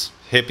hippies.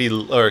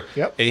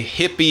 A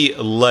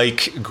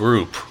hippie-like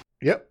group.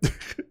 Yep.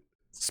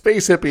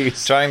 Space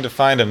hippies. Trying to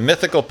find a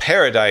mythical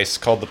paradise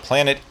called the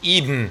planet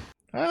Eden.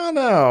 I don't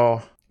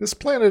know. This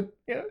planet,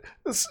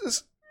 this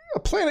is a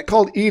planet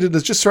called Eden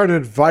is just started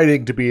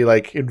inviting to be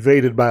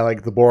invaded by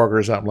the Borg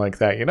or something like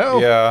that, you know?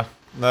 Yeah,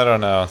 I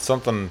don't know.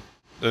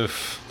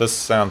 This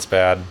sounds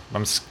bad.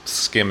 I'm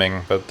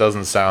skimming, but it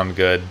doesn't sound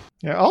good.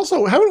 Yeah,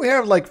 also, haven't we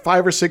had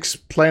 5 or 6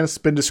 planets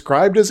been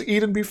described as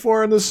Eden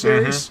before in this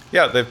series? Mm-hmm.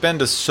 Yeah, they've been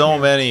to so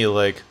many,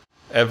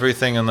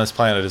 everything on this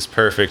planet is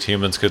perfect.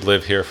 Humans could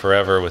live here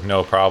forever with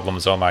no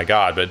problems. Oh my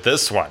god, but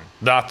this one,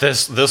 not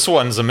this. This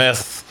one's a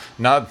myth.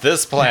 Not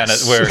this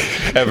planet where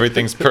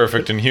everything's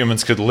perfect and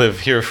humans could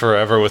live here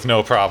forever with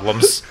no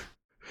problems.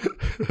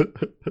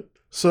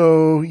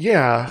 So,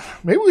 yeah,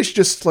 maybe we should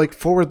just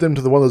forward them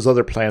to one of those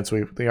other planets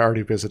they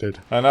already visited.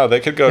 I know, they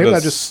could go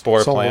to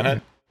Spore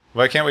Planet.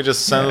 Why can't we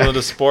just send them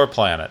to Spore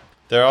Planet?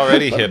 They're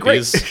already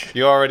hippies.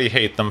 You already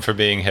hate them for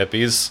being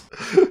hippies.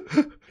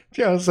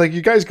 Yeah, it's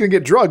you guys gonna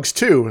get drugs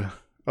too.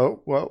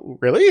 Oh, well,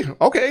 really?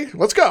 Okay,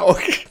 let's go.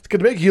 It's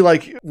gonna make you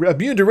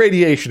immune to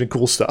radiation and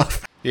cool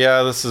stuff.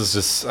 Yeah, this is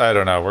just, I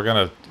don't know. We're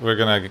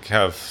gonna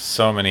have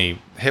so many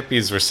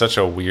hippies were such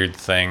a weird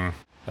thing,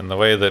 and the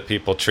way that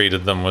people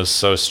treated them was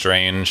so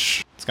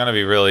strange. It's gonna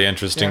be really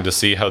interesting to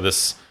see how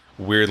this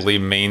weirdly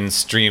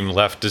mainstream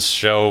leftist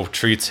show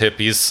treats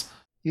hippies.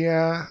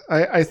 Yeah,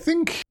 I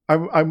think I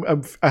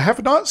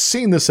have not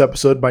seen this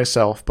episode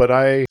myself, but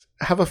I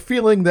have a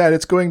feeling that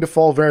it's going to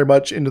fall very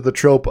much into the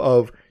trope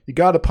of you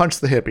gotta punch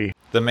the hippie.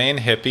 The main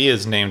hippie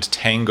is named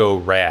Tango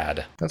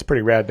Rad. That's a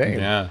pretty rad name.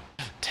 Yeah.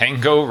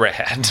 Tango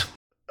Rad.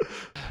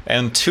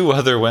 And 2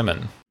 other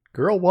women.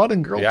 Girl 1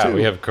 and Girl 2. Yeah,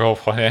 we have Girl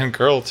 1 and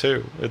Girl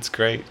 2. It's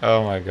great.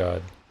 Oh my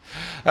god.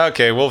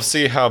 Okay, we'll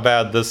see how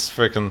bad this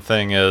frickin'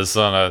 thing is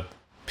on a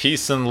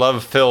peace and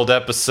love-filled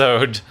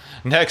episode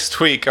next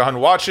week on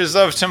Watchers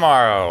of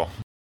Tomorrow.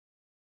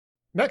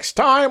 Next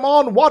time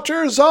on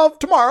Watchers of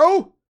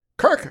Tomorrow,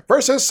 Kirk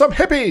versus some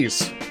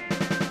hippies.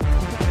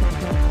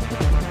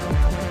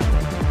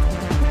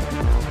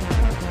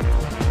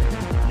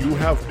 You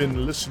have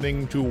been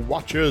listening to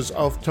Watchers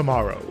of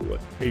Tomorrow,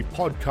 a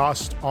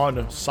podcast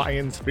on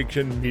science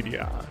fiction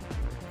media.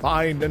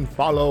 Find and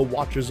follow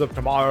Watchers of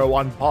Tomorrow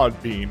on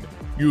Podbean,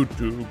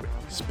 YouTube,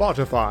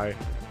 Spotify,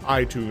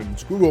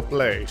 iTunes, Google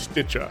Play,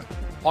 Stitcher,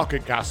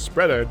 Pocket Cast,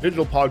 Spreader,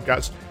 Digital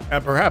Podcast,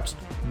 and perhaps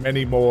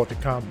many more to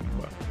come.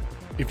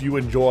 If you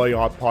enjoy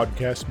our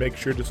podcast, make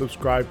sure to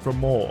subscribe for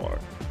more.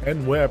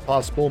 And where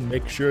possible,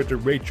 make sure to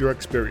rate your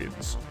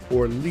experience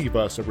or leave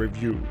us a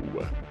review.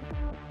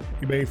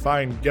 You may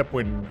find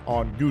Gepwin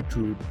on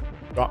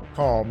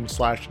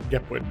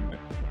youtube.com/Gepwin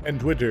and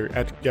Twitter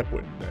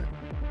 @Gepwin.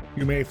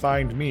 You may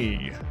find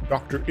me,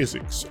 Dr.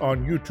 Isix,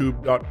 on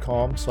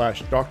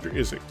youtube.com/Dr.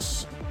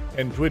 Isix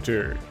and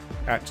Twitter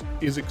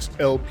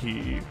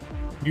 @IsixLP.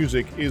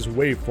 Music is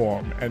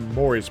Waveform and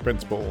Maury's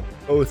Principle,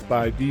 both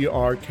by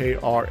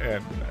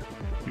DRKRN.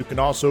 You can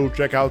also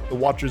check out the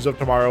Watchers of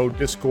Tomorrow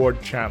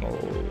Discord channel.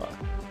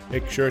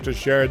 Make sure to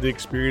share the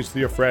experience with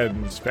your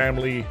friends,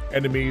 family,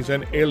 enemies,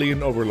 and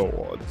alien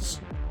overlords.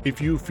 If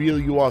you feel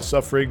you are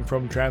suffering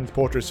from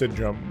transporter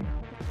syndrome,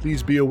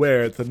 please be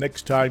aware that the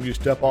next time you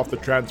step off the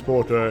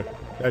transporter,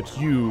 that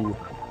you,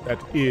 that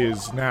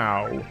is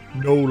now,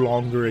 no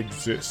longer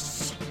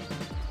exists.